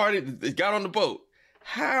left the party, got on the boat.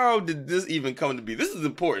 How did this even come to be? This is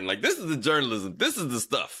important. Like, this is the journalism. This is the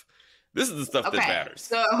stuff. This is the stuff that matters.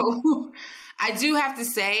 So I do have to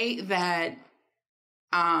say that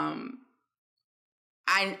I've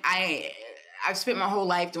spent my whole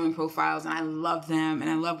life doing profiles, and I love them, and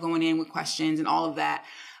I love going in with questions and all of that.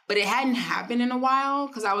 But it hadn't happened in a while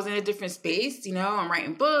because I was in a different space. I'm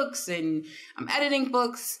writing books and I'm editing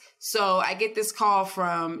books. So I get this call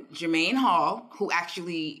from Jermaine Hall, who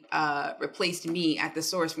actually replaced me at The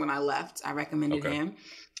Source when I left. I recommended him.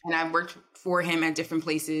 And I worked for him at different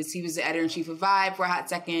places. He was the editor-in-chief of Vibe for a hot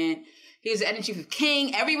second. He was the editor-in-chief of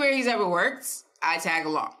King. Everywhere he's ever worked, I tag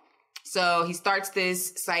along. So he starts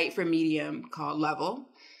this site for Medium called Level.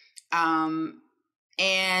 And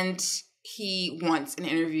he wants an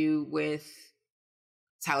interview with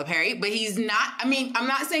Tyler Perry, but he's not, I'm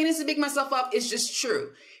not saying this to pick myself up. It's just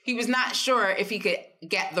true. He was not sure if he could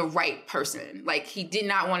get the right person. Like, he did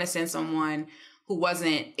not want to send someone who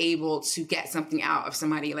wasn't able to get something out of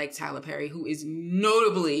somebody like Tyler Perry, who is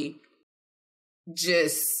notably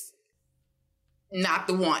just not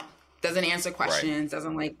the one. Doesn't answer questions,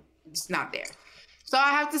 doesn't just not there. So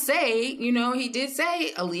I have to say, he did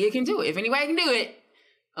say Aaliyah can do it. If anybody can do it,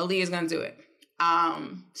 Aaliyah's going to do it.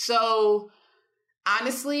 So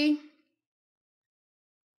honestly,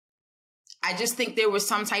 I just think there was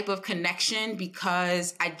some type of connection,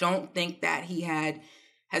 because I don't think that he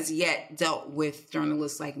has yet dealt with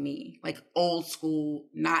journalists like me, like old school,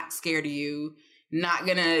 not scared of you, not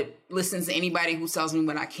going to listen to anybody who tells me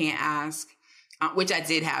what I can't ask, which I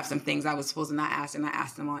did have some things I was supposed to not ask, and I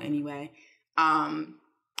asked them all anyway. I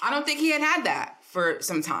don't think he had that for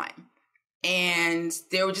some time. And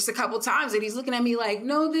there were just a couple times that he's looking at me like,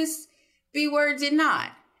 no, this B word did not.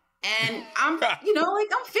 And I'm, I'm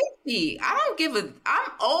 50.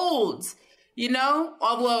 I'm old,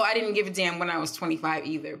 although I didn't give a damn when I was 25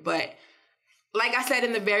 either. But like I said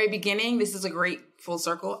in the very beginning, this is a great full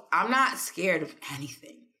circle. I'm not scared of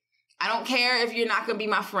anything. I don't care if you're not going to be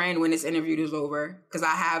my friend when this interview is over, because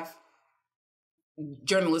I have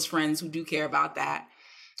journalist friends who do care about that.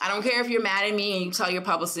 I don't care if you're mad at me and you tell your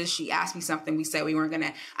publicist, she asked me something, we said we weren't going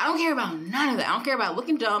to. I don't care about none of that. I don't care about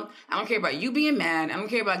looking dumb. I don't care about you being mad. I don't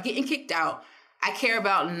care about getting kicked out. I care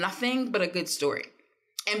about nothing but a good story.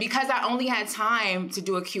 And because I only had time to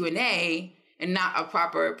do a Q&A and not a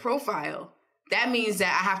proper profile, that means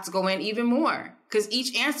that I have to go in even more, because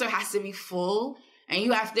each answer has to be full and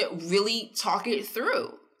you have to really talk it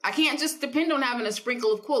through. I can't just depend on having a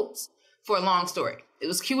sprinkle of quotes for a long story. It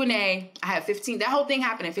was Q&A. I had 15. That whole thing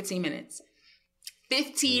happened in 15 minutes.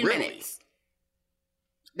 15 minutes.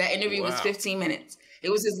 That interview was 15 minutes. It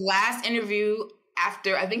was his last interview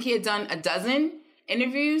after, I think he had done a dozen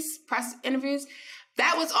interviews, press interviews.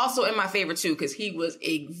 That was also in my favor too, because he was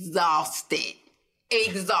exhausted.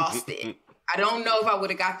 I don't know if I would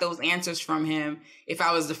have got those answers from him if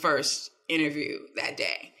I was the first interview that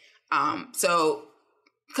day. So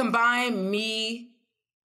combine me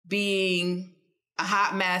being a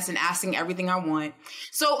hot mess and asking everything I want.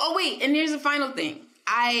 So, oh wait, and here's the final thing.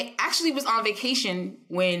 I actually was on vacation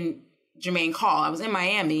when Jermaine called. I was in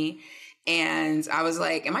Miami, and I was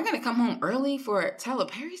like, am I going to come home early for a Tyler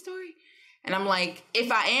Perry story? And I'm like,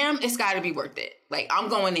 if I am, it's got to be worth it. Like, I'm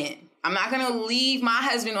going in. I'm not going to leave my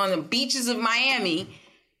husband on the beaches of Miami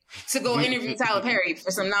to go interview Tyler Perry for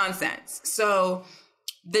some nonsense. So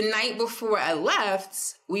the night before I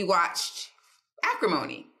left, we watched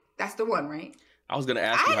Acrimony. That's the one, right? I was going to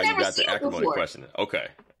ask you how you got the Acrimony question. Okay.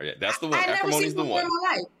 Yeah, that's the one. Acrimony's the one. In my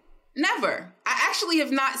life. Never. I actually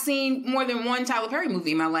have not seen more than one Tyler Perry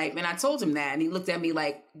movie in my life. And I told him that. And he looked at me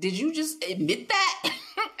like, did you just admit that?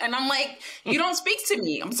 And I'm like, you don't speak to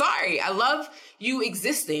me. I'm sorry. I love you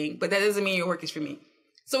existing, but that doesn't mean your work is for me.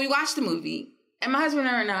 So we watched the movie. And my husband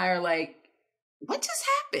and I are like, what just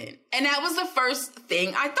happened? And that was the first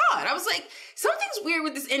thing I thought. I was like, something's weird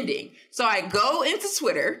with this ending. So I go into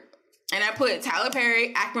Twitter and I put Tyler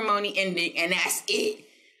Perry Acrimony ending, and that's it.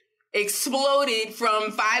 Exploded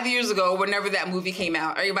from 5 years ago, whenever that movie came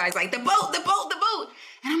out. Everybody's like, the boat, the boat, the boat.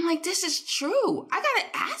 And I'm like, this is true. I gotta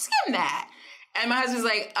ask him that. And my husband's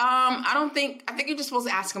like, I think you're just supposed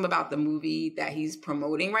to ask him about the movie that he's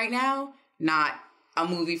promoting right now, not a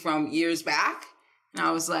movie from years back. And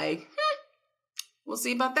I was like, we'll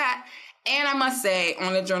see about that. And I must say,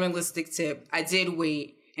 on a journalistic tip, I did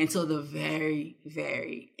wait until the very,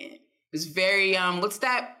 very end. It was very, what's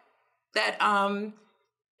that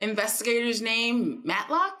investigator's name?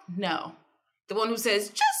 Matlock? No. The one who says,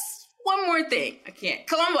 just one more thing. I can't.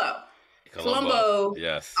 Columbo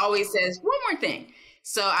yes, always says one more thing.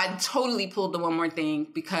 So I totally pulled the one more thing,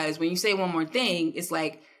 because when you say one more thing, it's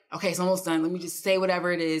like, okay, it's almost done. Let me just say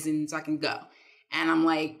whatever it is and so I can go. And I'm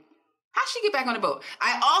like, how'd she get back on the boat?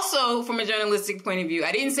 I also, from a journalistic point of view,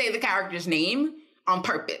 I didn't say the character's name on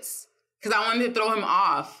purpose because I wanted to throw him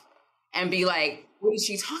off and be like, what is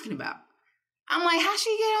she talking about? I'm like, how'd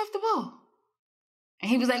she get off the boat? And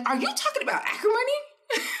he was like, are you talking about Acrimony?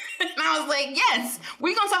 And I was like, yes,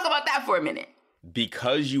 we're going to talk about that for a minute.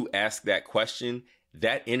 Because you asked that question,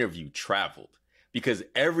 that interview traveled. Because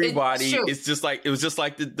everybody, it was just like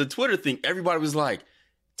the Twitter thing. Everybody was like,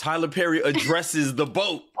 Tyler Perry addresses the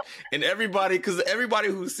boat. And everybody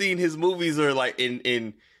who's seen his movies or like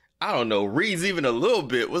in I don't know, reads even a little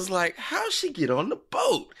bit, was like, how'd she get on the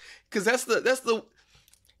boat? Because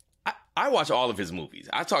I watch all of his movies.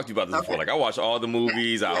 I talked to you about this before. Like, I watch all the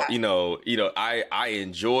movies. Yeah. I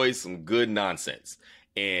enjoy some good nonsense.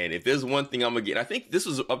 And if there's one thing I'm gonna get, I think this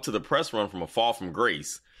was up to the press run from A Fall from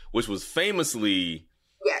Grace, which was famously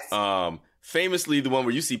the one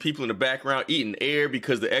where you see people in the background eating air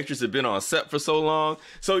because the extras have been on set for so long.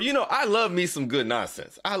 So, I love me some good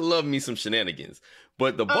nonsense. I love me some shenanigans.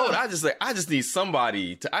 But the boat, I just need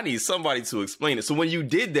somebody to explain it. So when you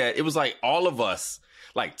did that, it was like all of us,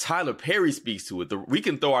 like Tyler Perry speaks to it. We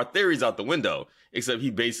can throw our theories out the window, except he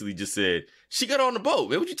basically just said, she got on the boat.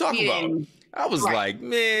 Man, what you talking about? I was like,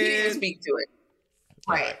 man. He didn't speak to it.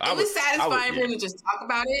 Right. It was satisfying for him to just talk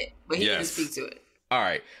about it, but he didn't speak to it. All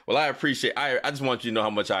right. Well, I just want you to know how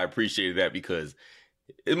much I appreciated that, because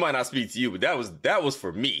it might not speak to you, but that was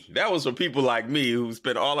for me. That was for people like me who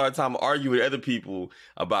spend all our time arguing with other people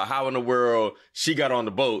about how in the world she got on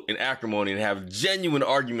the boat in Acrimony and have genuine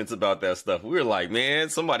arguments about that stuff. We were like, man,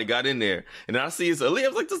 somebody got in there. And I see it's Aaliyah. I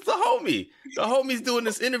was like, this is the homie. The homie's doing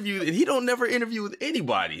this interview, and he don't never interview with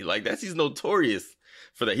anybody. Like, he's notorious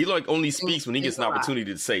for that. He only speaks when he gets an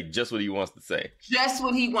opportunity to say just what he wants to say. Just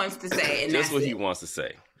what he wants to say. And just what he wants to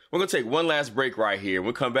say. We're going to take one last break right here. When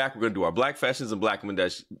we come back, we're going to do our Black Fashions and Black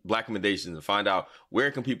Recommendations and find out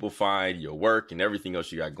where can people find your work and everything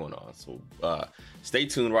else you got going on. So stay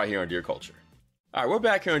tuned right here on Dear Culture. All right, we're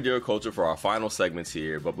back here on Dear Culture for our final segments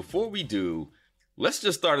here. But before we do, let's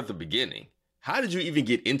just start at the beginning. How did you even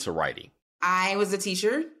get into writing? I was a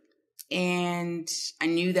teacher, and I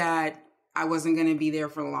knew that I wasn't going to be there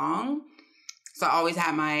for long. So I always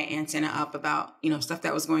had my antenna up about, stuff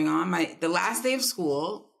that was going on. The last day of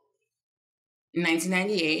school, in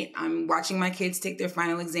 1998, I'm watching my kids take their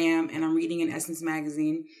final exam, and I'm reading an Essence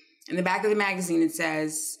magazine. In the back of the magazine, it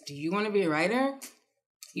says, do you want to be a writer?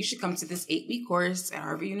 You should come to this 8-week course at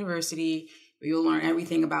Harvard University where you'll learn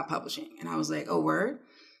everything about publishing. And I was like, oh, word?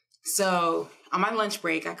 So on my lunch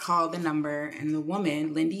break, I called the number, and the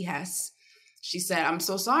woman, Lindy Hess, she said, I'm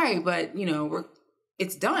so sorry, but,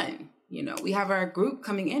 it's done. We have our group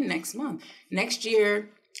coming in next month. Next year,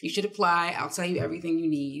 you should apply. I'll tell you everything you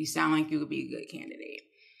need. You sound like you would be a good candidate.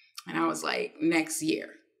 And I was like, next year.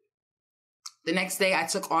 The next day, I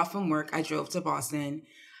took off from work. I drove to Boston,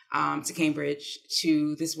 to Cambridge,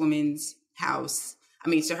 to this woman's house.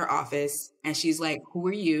 to her office, and she's like, "Who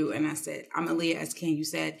are you?" And I said, "I'm Aaliyah S. King. You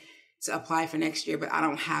said to apply for next year, but I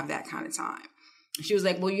don't have that kind of time." And she was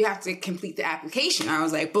like, "Well, you have to complete the application." I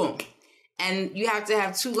was like, "Boom." And you have to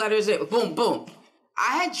have 2 letters, boom, boom.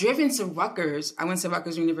 I had driven to Rutgers. I went to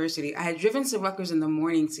Rutgers University. I had driven to Rutgers in the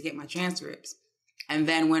morning to get my transcripts and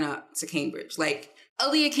then went up to Cambridge. Like,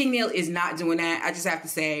 Aaliyah King Neal is not doing that, I just have to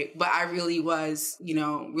say. But I really was,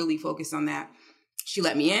 really focused on that. She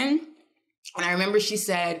let me in. And I remember she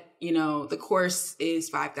said, the course is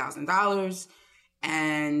 $5,000.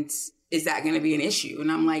 And is that going to be an issue?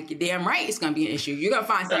 And I'm like, you're damn right it's going to be an issue. You're going to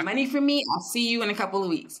find some money for me. I'll see you in a couple of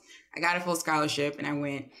weeks. I got a full scholarship and I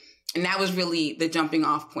went. And that was really the jumping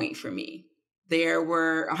off point for me. There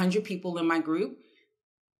were 100 people in my group.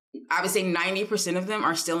 I would say 90% of them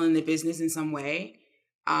are still in the business in some way.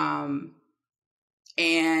 And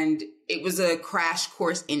it was a crash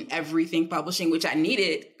course in everything publishing, which I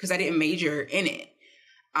needed because I didn't major in it.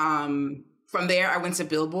 From there, I went to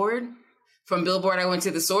Billboard. From Billboard, I went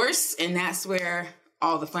to The Source, and that's where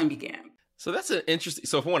all the fun began. So that's an interesting.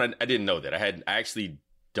 So for one, I didn't know that. I actually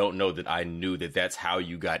don't know that I knew that that's how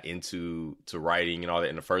you got into writing and all that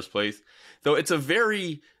in the first place. Though it's a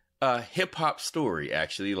very hip hop story,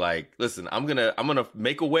 actually. Like, listen, I'm gonna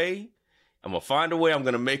make a way. I'm gonna find a way. I'm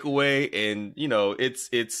gonna make a way, and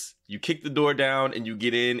it's you kick the door down and you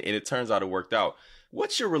get in, and it turns out it worked out.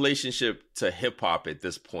 What's your relationship to hip hop at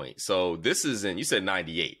this point? So this is you said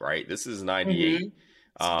 98, right? This is 98.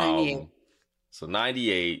 Mm-hmm. 98. So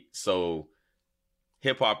 98. So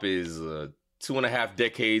hip hop is 2.5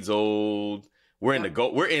 decades old. We're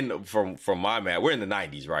in from my math, we're in the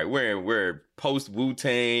 90s, right? We're post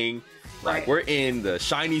Wu-Tang. Like, we're in the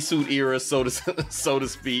shiny suit era, so to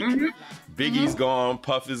speak. Mm-hmm. Biggie's gone,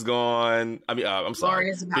 Puff is gone. I'm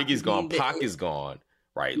sorry. Biggie's gone, Pac is gone.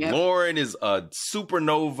 Right. Yep. Lauren is a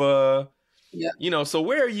supernova. Yeah. So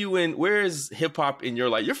where is hip hop in your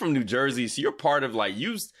life? You're from New Jersey, so you're part of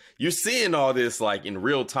you're seeing all this in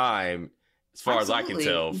real time, as far as I can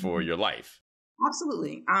tell, for your life.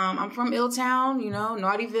 Absolutely. I'm from Illtown,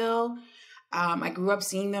 Naughtyville. I grew up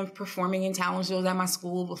seeing them performing in talent shows at my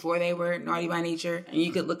school before they were Naughty by Nature. And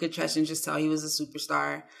you could look at Tresh and just tell he was a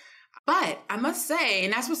superstar. But I must say,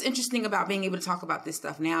 and that's what's interesting about being able to talk about this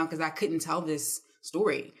stuff now, because I couldn't tell this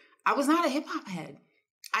story. I was not a hip hop head.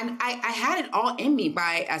 I had it all in me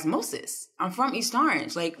by osmosis. I'm from East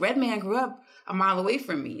Orange. Redman grew up a mile away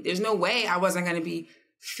from me. There's no way I wasn't going to be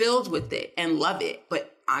filled with it and love it.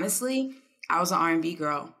 But honestly, I was an R&B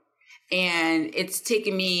girl. And it's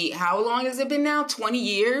taken me, how long has it been now? 20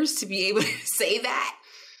 years to be able to say that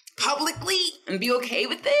publicly and be okay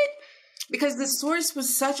with it. Because The Source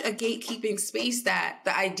was such a gatekeeping space that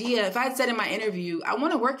the idea, if I had said in my interview, I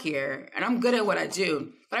want to work here and I'm good at what I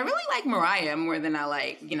do, but I really like Mariah more than I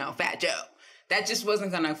like, Fat Joe. That just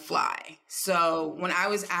wasn't going to fly. So when I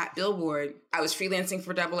was at Billboard, I was freelancing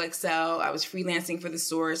for XXL. I was freelancing for The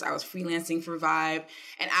Source. I was freelancing for Vibe.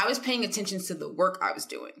 And I was paying attention to the work I was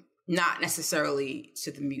doing, not necessarily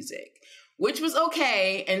to the music, which was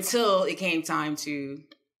okay until it came time to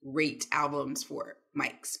rate albums for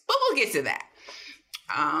mics. But we'll get to that.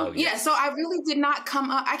 Yeah, so I really did not come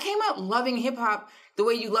up. I came up loving hip hop the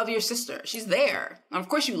way you love your sister. She's there. Of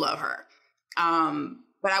course you love her.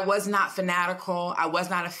 But I was not fanatical. I was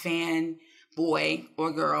not a fan boy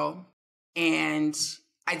or girl. And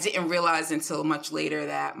I didn't realize until much later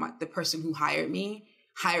that the person who hired me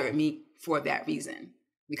for that reason,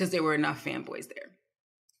 because there were enough fanboys there.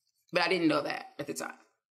 But I didn't know that at the time.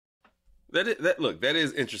 That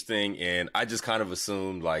is interesting, and I just kind of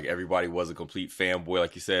assumed everybody was a complete fanboy,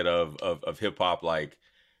 like you said, of hip hop.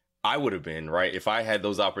 I would have been, right, if I had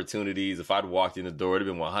those opportunities. If I'd walked in the door, it'd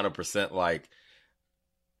have been 100% like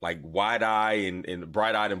wide eye and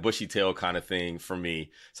bright eyed and bushy tail kind of thing for me.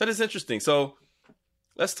 So that's interesting. So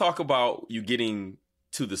let's talk about you getting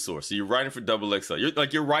to The Source. So you're writing for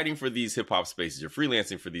XXL. You're writing for these hip hop spaces. You're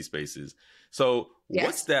freelancing for these spaces. So yes.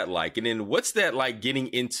 What's that like? And then what's that like getting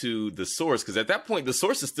into The Source? Because at that point, The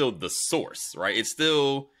Source is still The Source, right? It's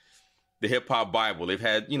still the hip hop Bible. They've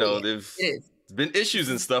had, there's been issues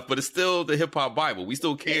and stuff, but it's still the hip hop Bible. We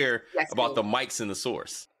still care about the mics in The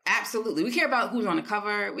Source. Absolutely. We care about who's on the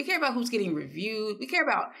cover. We care about who's getting reviewed. We care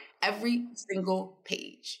about every single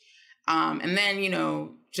page. And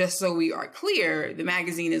then, just so we are clear, the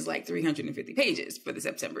magazine is 350 pages for the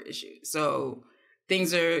September issue. So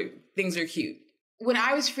things are cute. When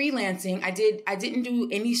I was freelancing, I didn't do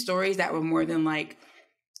any stories that were more than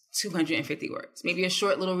 250 words. Maybe a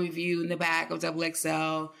short little review in the back of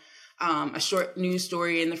XXL, a short news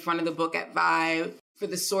story in the front of the book at Vibe. For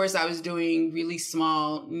The Source, I was doing really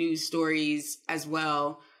small news stories as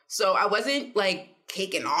well. So I wasn't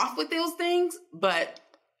kicking off with those things, but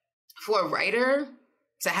for a writer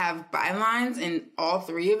to have bylines in all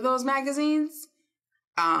 3 of those magazines,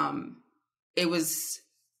 it was,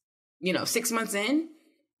 6 months in,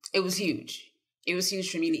 it was huge. It was huge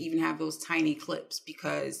for me to even have those tiny clips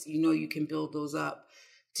because you can build those up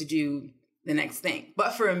to do the next thing.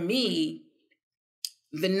 But for me,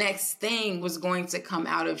 the next thing was going to come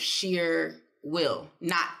out of sheer will,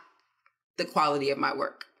 not the quality of my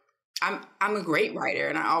work. I'm a great writer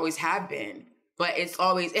and I always have been, but it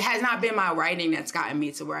has not been my writing that's gotten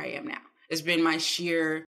me to where I am now. It's been my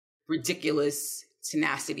sheer ridiculous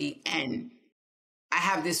tenacity. And I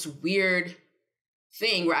have this weird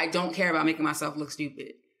thing where I don't care about making myself look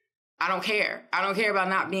stupid. I don't care. I don't care about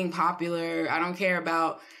not being popular. I don't care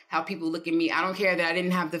about how people look at me. I don't care that I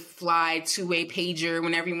didn't have the fly 2-way pager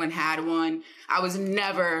when everyone had one. I was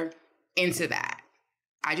never into that.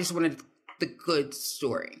 I just wanted the good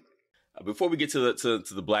story. Before we get to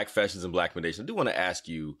the Black Fashions and Black Foundation, I do want to ask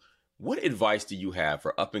you, what advice do you have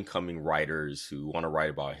for up-and-coming writers who want to write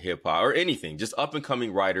about hip-hop or anything, just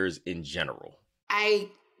up-and-coming writers in general? I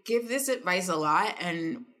give this advice a lot,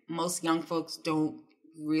 and most young folks don't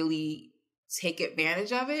really take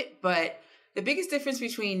advantage of it. But the biggest difference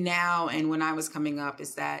between now and when I was coming up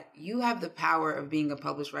is that you have the power of being a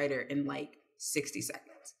published writer in like 60 seconds.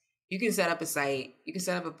 You can set up a site, you can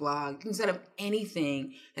set up a blog, you can set up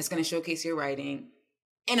anything that's going to showcase your writing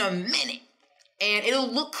in a minute. And it'll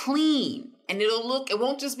look clean, and it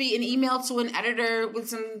won't just be an email to an editor with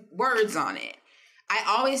some words on it. I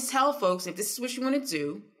always tell folks, if this is what you want to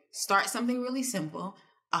do, start something really simple,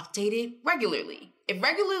 update it regularly. If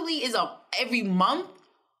regularly is every month,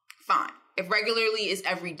 fine. If regularly is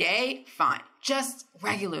every day, fine. Just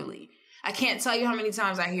regularly. I can't tell you how many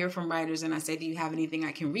times I hear from writers and I say, do you have anything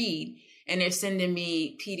I can read? And they're sending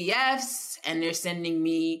me PDFs and they're sending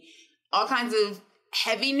me all kinds of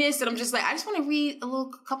heaviness that I'm just like, I just want to read a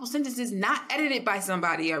couple sentences not edited by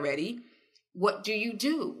somebody already. What do you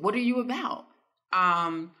do? What are you about?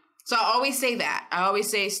 So I always say that. I always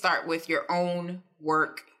say start with your own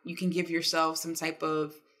work. You can give yourself some type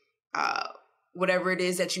of whatever it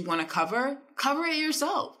is that you want to cover it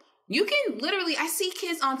yourself. You can literally, I see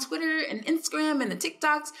kids on Twitter and Instagram and the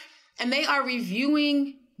TikToks, and they are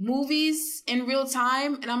reviewing movies in real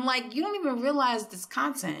time. And I'm like, you don't even realize this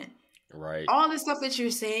content. Right. All the stuff that you're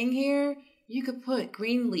saying here, you could put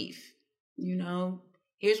Greenleaf,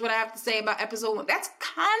 here's what I have to say about episode 1. That's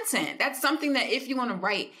content. That's something that if you want to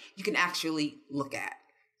write, you can actually look at.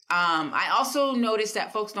 I also noticed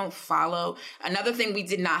that folks don't follow. Another thing we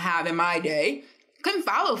did not have in my day, couldn't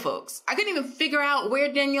follow folks. I couldn't even figure out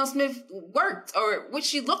where Danielle Smith worked or what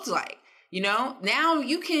she looked like. Now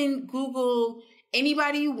you can Google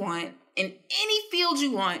anybody you want in any field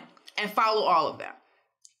you want and follow all of them.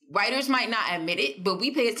 Writers might not admit it, but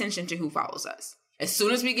we pay attention to who follows us. As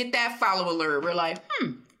soon as we get that follow alert, we're like,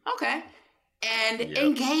 okay. And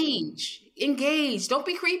engage. Don't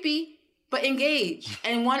be creepy, but engage.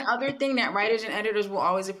 And one other thing that writers and editors will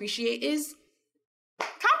always appreciate is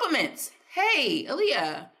compliments. Hey,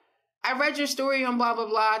 Aaliyah, I read your story on blah, blah,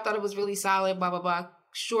 blah. I thought it was really solid, blah, blah, blah.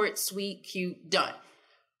 Short, sweet, cute, done.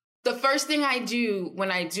 The first thing I do when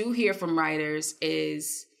I do hear from writers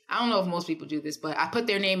is, I don't know if most people do this, but I put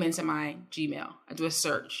their name into my Gmail. I do a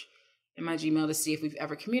search in my Gmail to see if we've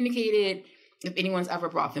ever communicated, if anyone's ever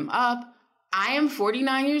brought them up. I am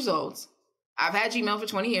 49 years old. I've had Gmail for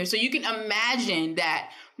 20 years. So you can imagine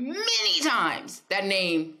that many times that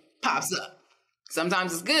name pops up.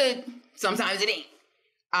 Sometimes it's good. Sometimes it ain't.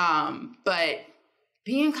 But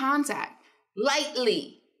be in contact.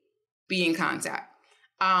 Lightly be in contact.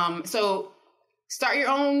 So start your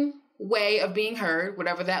own way of being heard,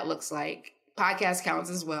 whatever that looks like. Podcast counts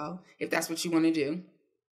as well, if that's what you want to do.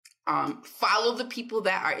 Follow the people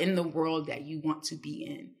that are in the world that you want to be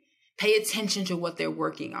in. Pay attention to what they're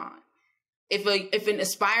working on. If an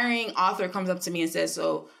aspiring author comes up to me and says,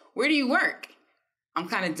 so where do you work? I'm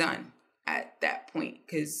kind of done at that point,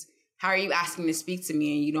 because how are you asking to speak to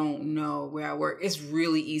me and you don't know where I work? It's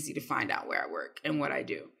really easy to find out where I work and what I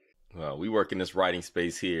do. Well, we work in this writing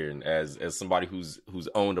space here, and as somebody who's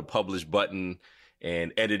owned a publish button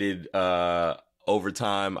and edited over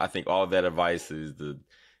time, I think all of that advice is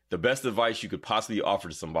the best advice you could possibly offer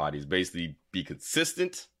to somebody is basically be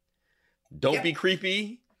consistent, don't be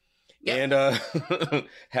creepy, and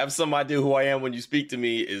have some idea who I am when you speak to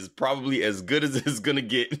me is probably as good as it's gonna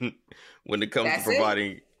get when it comes to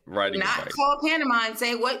providing writing advice. Not call Panama and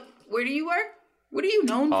say, where do you work? What are you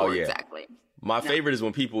known for exactly? My favorite is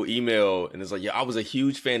when people email and it's like, I was a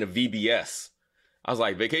huge fan of VBS. I was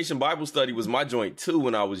like, Vacation Bible Study was my joint too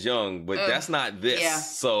when I was young, but that's not this. Yeah.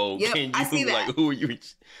 So Yep, can I see you that. who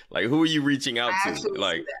are you reaching out I to? actually see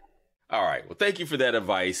Like, that. all right. Well, thank you for that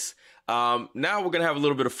advice. Now we're gonna have a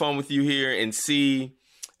little bit of fun with you here and see.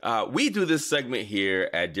 We do this segment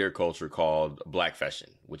here at Dear Culture called Black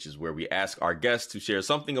Fashion, which is where we ask our guests to share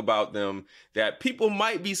something about them that people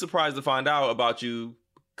might be surprised to find out about you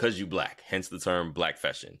because you Black, hence the term Black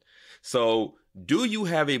Fashion. So do you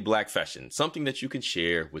have a Black fashion, something that you can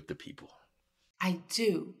share with the people? I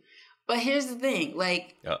do. But here's the thing,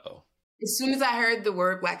 like, Uh-oh. as soon as I heard the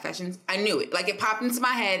word Black fashions, I knew it. Like, it popped into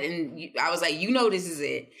my head, and I was like, this is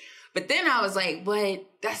it. But then I was like, but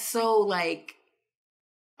that's so, like,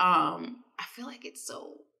 I feel like it's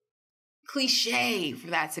so cliche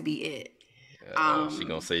for that to be it. She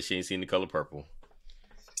gonna say she ain't seen The Color Purple.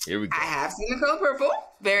 Here we go. I have seen The Color Purple.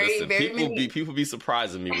 Very many. People be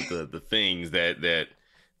surprising me with the things that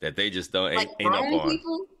they just don't Like ain't up grown on.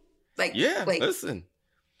 people? Like, Listen.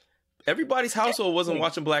 Everybody's household wasn't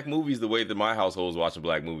watching Black movies the way that my household was watching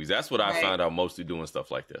Black movies. That's what I found out mostly doing stuff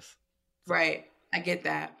like this. Right. I get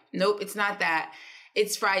that. Nope, it's not that.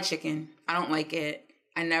 It's fried chicken. I don't like it.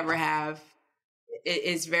 I never have.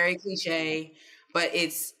 It's very cliche, but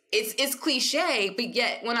it's cliche, but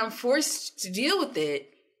yet when I'm forced to deal with it,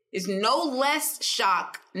 is no less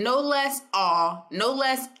shock, no less awe, no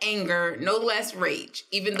less anger, no less rage,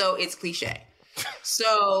 even though it's cliche.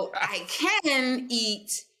 So I can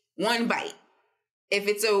eat one bite. If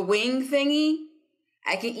it's a wing thingy,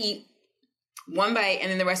 I can eat one bite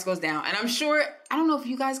and then the rest goes down. And I'm sure, I don't know if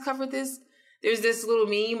you guys covered this. There's this little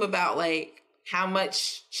meme about like how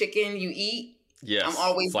much chicken you eat. Yes. I'm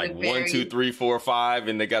always it's like 1, 2, 3, 4, 5,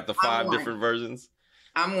 and they got the 5 different versions.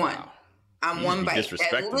 I'm one. Wow. I'm one bite.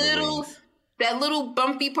 That little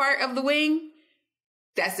bumpy part of the wing,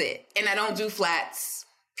 that's it. And I don't do flats,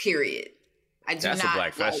 period. That's a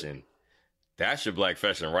Black fashion. That's your Black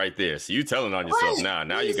fashion right there. So you telling on yourself now.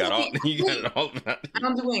 Now you got it all. I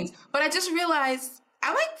don't do wings. But I just realized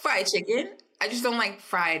I like fried chicken. I just don't like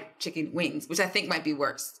fried chicken wings, which I think might be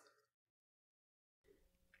worse.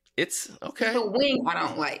 It's okay. The wing I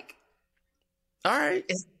don't like. All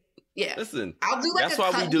right. Yeah. Listen. I'll do like that's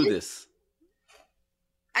why we do this.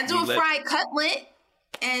 I do a fried cutlet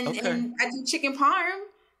and I do chicken parm.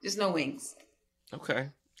 Just no wings. Okay.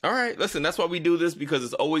 All right. Listen, that's why we do this, because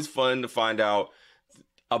it's always fun to find out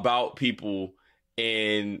about people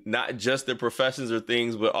and not just their professions or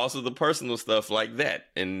things, but also the personal stuff like that.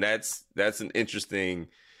 And that is interesting.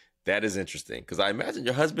 Because I imagine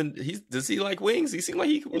your husband, does he like wings? He seemed like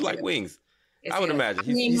he would like wings. I would imagine.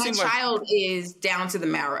 My child is down to the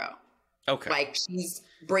marrow. Okay. Like she's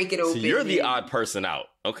break it open. So you're the odd person out.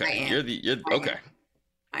 Okay. You're okay.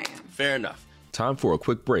 I am. Fair enough. Time for a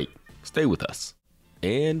quick break. Stay with us.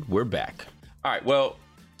 And we're back. All right. Well,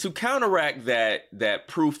 to counteract that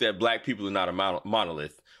proof that Black people are not a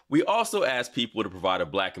monolith, we also ask people to provide a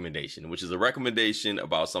Black recommendation, which is a recommendation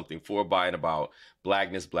about something for, by, and about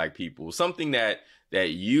Blackness, Black people, something that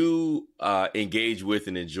you engage with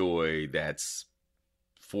and enjoy that's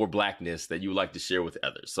for Blackness that you would like to share with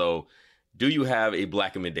others. So do you have a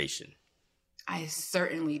Black recommendation? I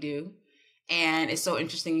certainly do. And it's so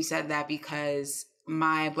interesting you said that, because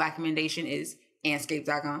my Black recommendation is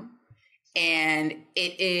Andscape.com. And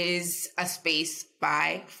it is a space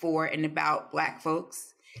by, for, and about Black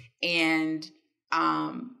folks. And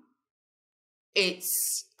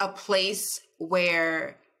it's a place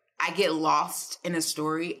where I get lost in a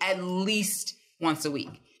story at least once a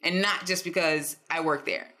week. And not just because I work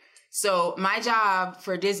there. So my job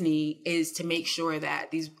for Disney is to make sure that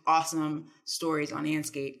these awesome stories on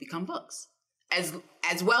Andscape become books, as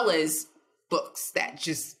well as books that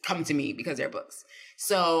just come to me because they're books.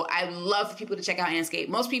 So I love for people to check out Andscape.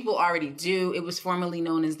 Most people already do. It was formerly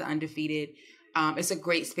known as The Undefeated. It's a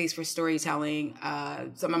great space for storytelling.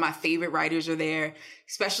 Some of my favorite writers are there,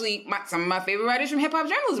 especially some of my favorite writers from hip hop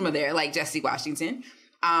journalism are there, like Jesse Washington.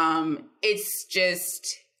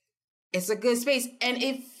 It's a good space. And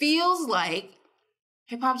it feels like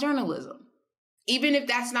hip hop journalism. Even if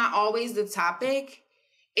that's not always the topic,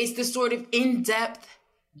 it's the sort of in-depth,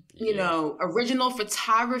 original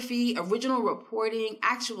photography, original reporting,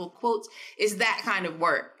 actual quotes. It's that kind of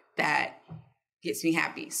work that gets me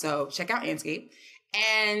happy. So check out Andscape.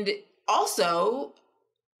 And also,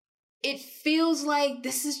 it feels like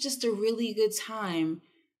this is just a really good time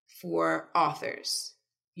for authors.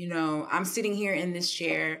 I'm sitting here in this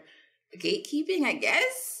chair, gatekeeping, I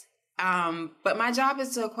guess. But my job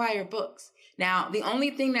is to acquire books. Now, the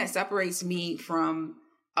only thing that separates me from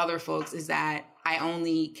other folks is that I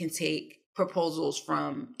only can take proposals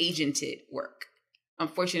from agented work.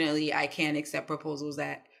 Unfortunately, I can't accept proposals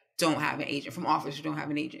that don't have an agent, from offers who don't have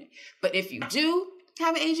an agent. But if you do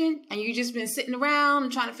have an agent and you've just been sitting around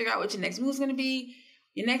and trying to figure out what your next move is going to be,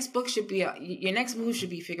 your next move should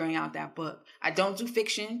be figuring out that book. I don't do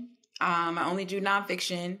fiction. I only do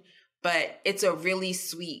nonfiction, but it's a really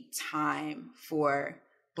sweet time for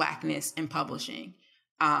Blackness in publishing.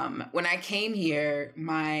 When I came here,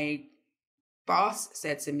 my boss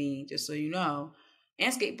said to me, just so you know,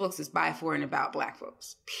 Anscape Books is by, for, and about Black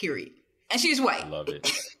folks, period. And she's white. I love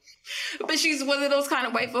it. But she's one of those kind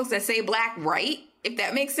of white folks that say Black right, if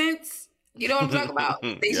that makes sense. You know what I'm talking about?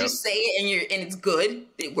 They just say it and it's good.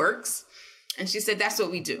 It works. And she said, that's what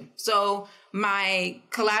we do. So my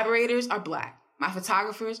collaborators are Black. My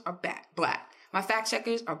photographers are Black. My fact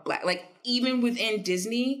checkers are Black. Like, even within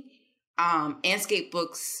Disney, Anscape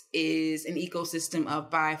Books is an ecosystem of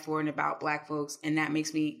by, for, and about Black folks. And that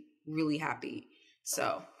makes me really happy.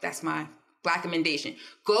 So that's my Black commendation.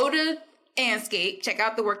 Go to Anscape, check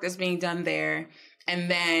out the work that's being done there, and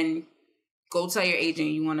then go tell your agent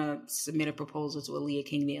you want to submit a proposal to Aaliyah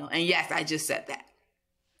King Neal. And yes, I just said that.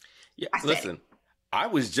 Yeah, listen, I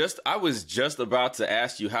was just about to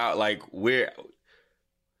ask you how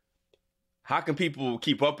can people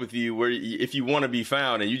keep up with you if you want to be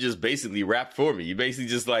found, and you just basically rapped for me. You basically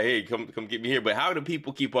just like, hey, come get me here. But how do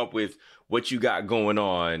people keep up with what you got going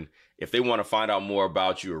on if they want to find out more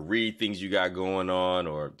about you or read things you got going on,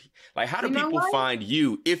 or like, how do people find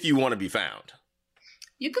you if you want to be found?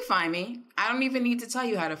 You could find me. I don't even need to tell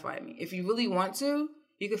you how to find me. If you really want to,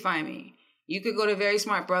 you could find me. You could go to Very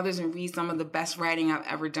Smart Brothers and read some of the best writing I've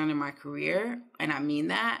ever done in my career. And I mean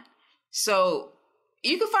that. So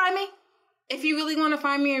you could find me. If you really want to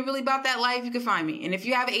find me and really about that life, you can find me. And if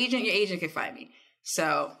you have an agent, your agent can find me.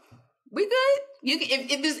 So we good.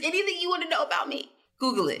 If there's anything you want to know about me,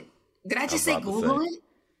 Google it. Did I just say Google it?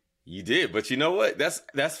 You did, but you know what?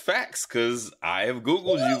 That's facts, because I have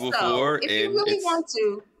Googled you before. If you really want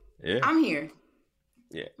to, I'm here.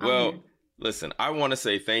 Yeah. Well, listen, I want to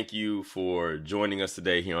say thank you for joining us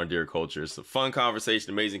today here on Dear Culture. It's a fun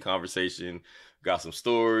conversation, amazing conversation. Got some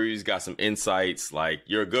stories, got some insights. Like,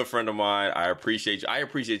 you're a good friend of mine. I appreciate you. I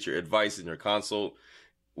appreciate your advice and your consult.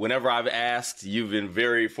 Whenever I've asked, you've been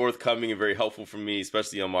very forthcoming and very helpful for me,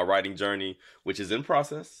 especially on my writing journey, which is in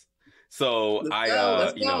process. So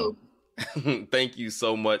let's go. Thank you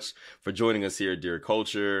so much for joining us here at Dear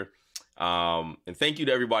Culture. And thank you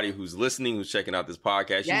to everybody who's listening, who's checking out this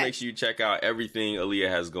podcast. You make sure you check out everything Aaliyah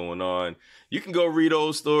has going on. You can go read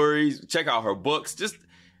those stories, check out her books. Just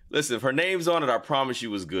listen, if her name's on it, I promise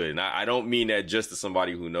you it's good. And I don't mean that just to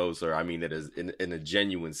somebody who knows her. I mean that as in a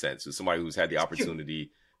genuine sense, with somebody who's had the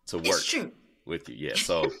opportunity to work with you. Yeah.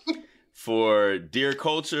 So for Dear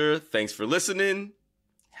Culture, thanks for listening.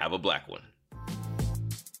 Have a Black one.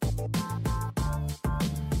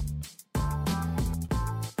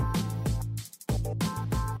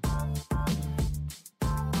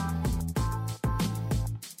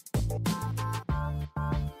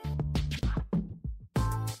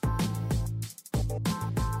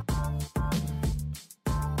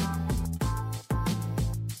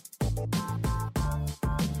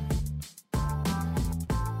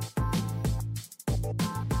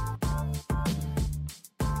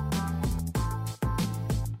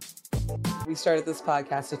 We started this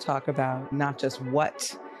podcast to talk about not just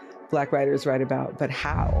what Black writers write about, but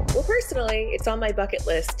how. Well, personally, it's on my bucket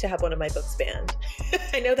list to have one of my books banned.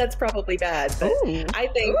 I know that's probably bad, but I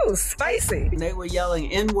think... Ooh, spicy. They were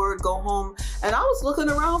yelling N-word, go home. And I was looking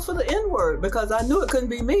around for the N-word because I knew it couldn't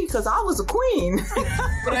be me because I was a queen.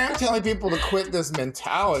 But I'm telling people to quit this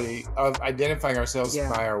mentality of identifying ourselves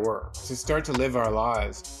by our work, to start to live our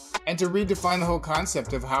lives, and to redefine the whole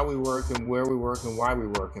concept of how we work and where we work and why we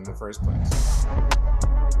work in the first place.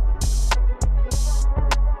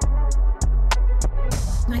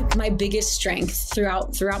 My biggest strength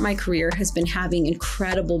throughout my career has been having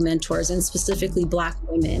incredible mentors, and specifically Black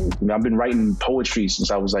women. I've been writing poetry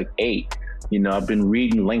since I was like 8. You know, I've been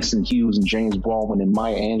reading Langston Hughes and James Baldwin and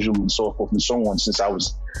Maya Angelou and so forth and so on since I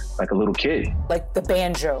was like a little kid. Like the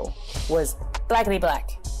banjo was blackity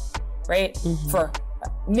black, right? Mm-hmm. For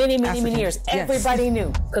many years. Everybody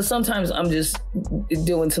knew. Because sometimes I'm just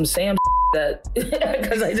doing some Sam that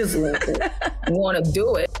because I just want to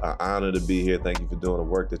do it. An honor to be here. Thank you for doing the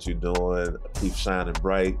work that you're doing. Keep shining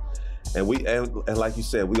bright. And like you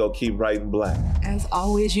said, we gonna keep writing Black. As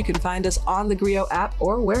always, you can find us on the Griot app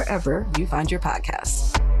or wherever you find your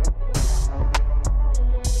podcasts.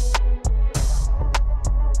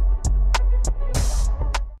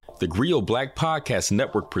 The Griot Black Podcast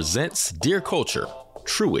Network presents Dear Culture,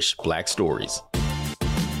 Truish Black Stories.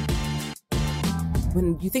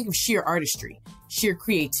 When you think of sheer artistry, sheer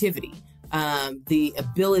creativity, the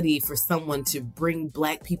ability for someone to bring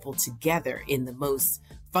Black people together in the most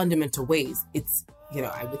fundamental ways. It's,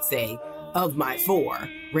 I would say of my four,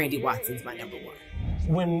 Randy Watson's my number one.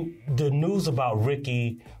 When the news about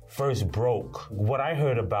Ricky first broke, what I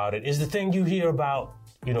heard about it is the thing you hear about,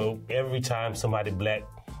 every time somebody Black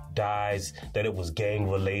dies, that it was gang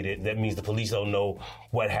related. That means the police don't know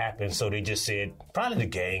what happened, so they just said probably the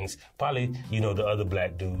gangs, probably, the other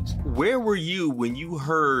Black dudes. Where were you when you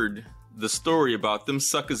heard the story about them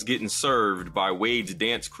suckers getting served by Wade's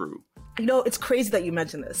dance crew? It's crazy that you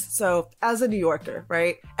mentioned this. So as a New Yorker,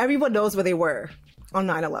 right, everyone knows where they were on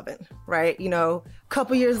 9/11, right? A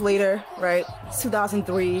couple years later, right,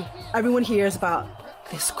 2003, everyone hears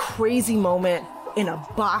about this crazy moment in a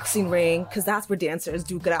boxing ring, because that's where dancers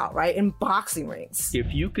duke it out, right? In boxing rings.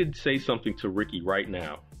 If you could say something to Ricky right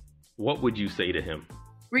now, what would you say to him?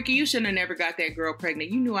 Ricky, you shouldn't have never got that girl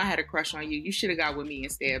pregnant. You knew I had a crush on you. You should have got with me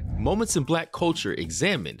instead. Moments in Black culture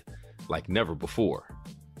examined like never before.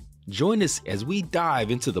 Join us as we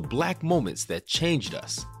dive into the Black moments that changed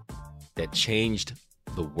us, that changed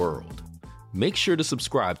the world. Make sure to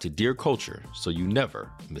subscribe to Dear Culture so you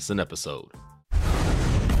never miss an episode.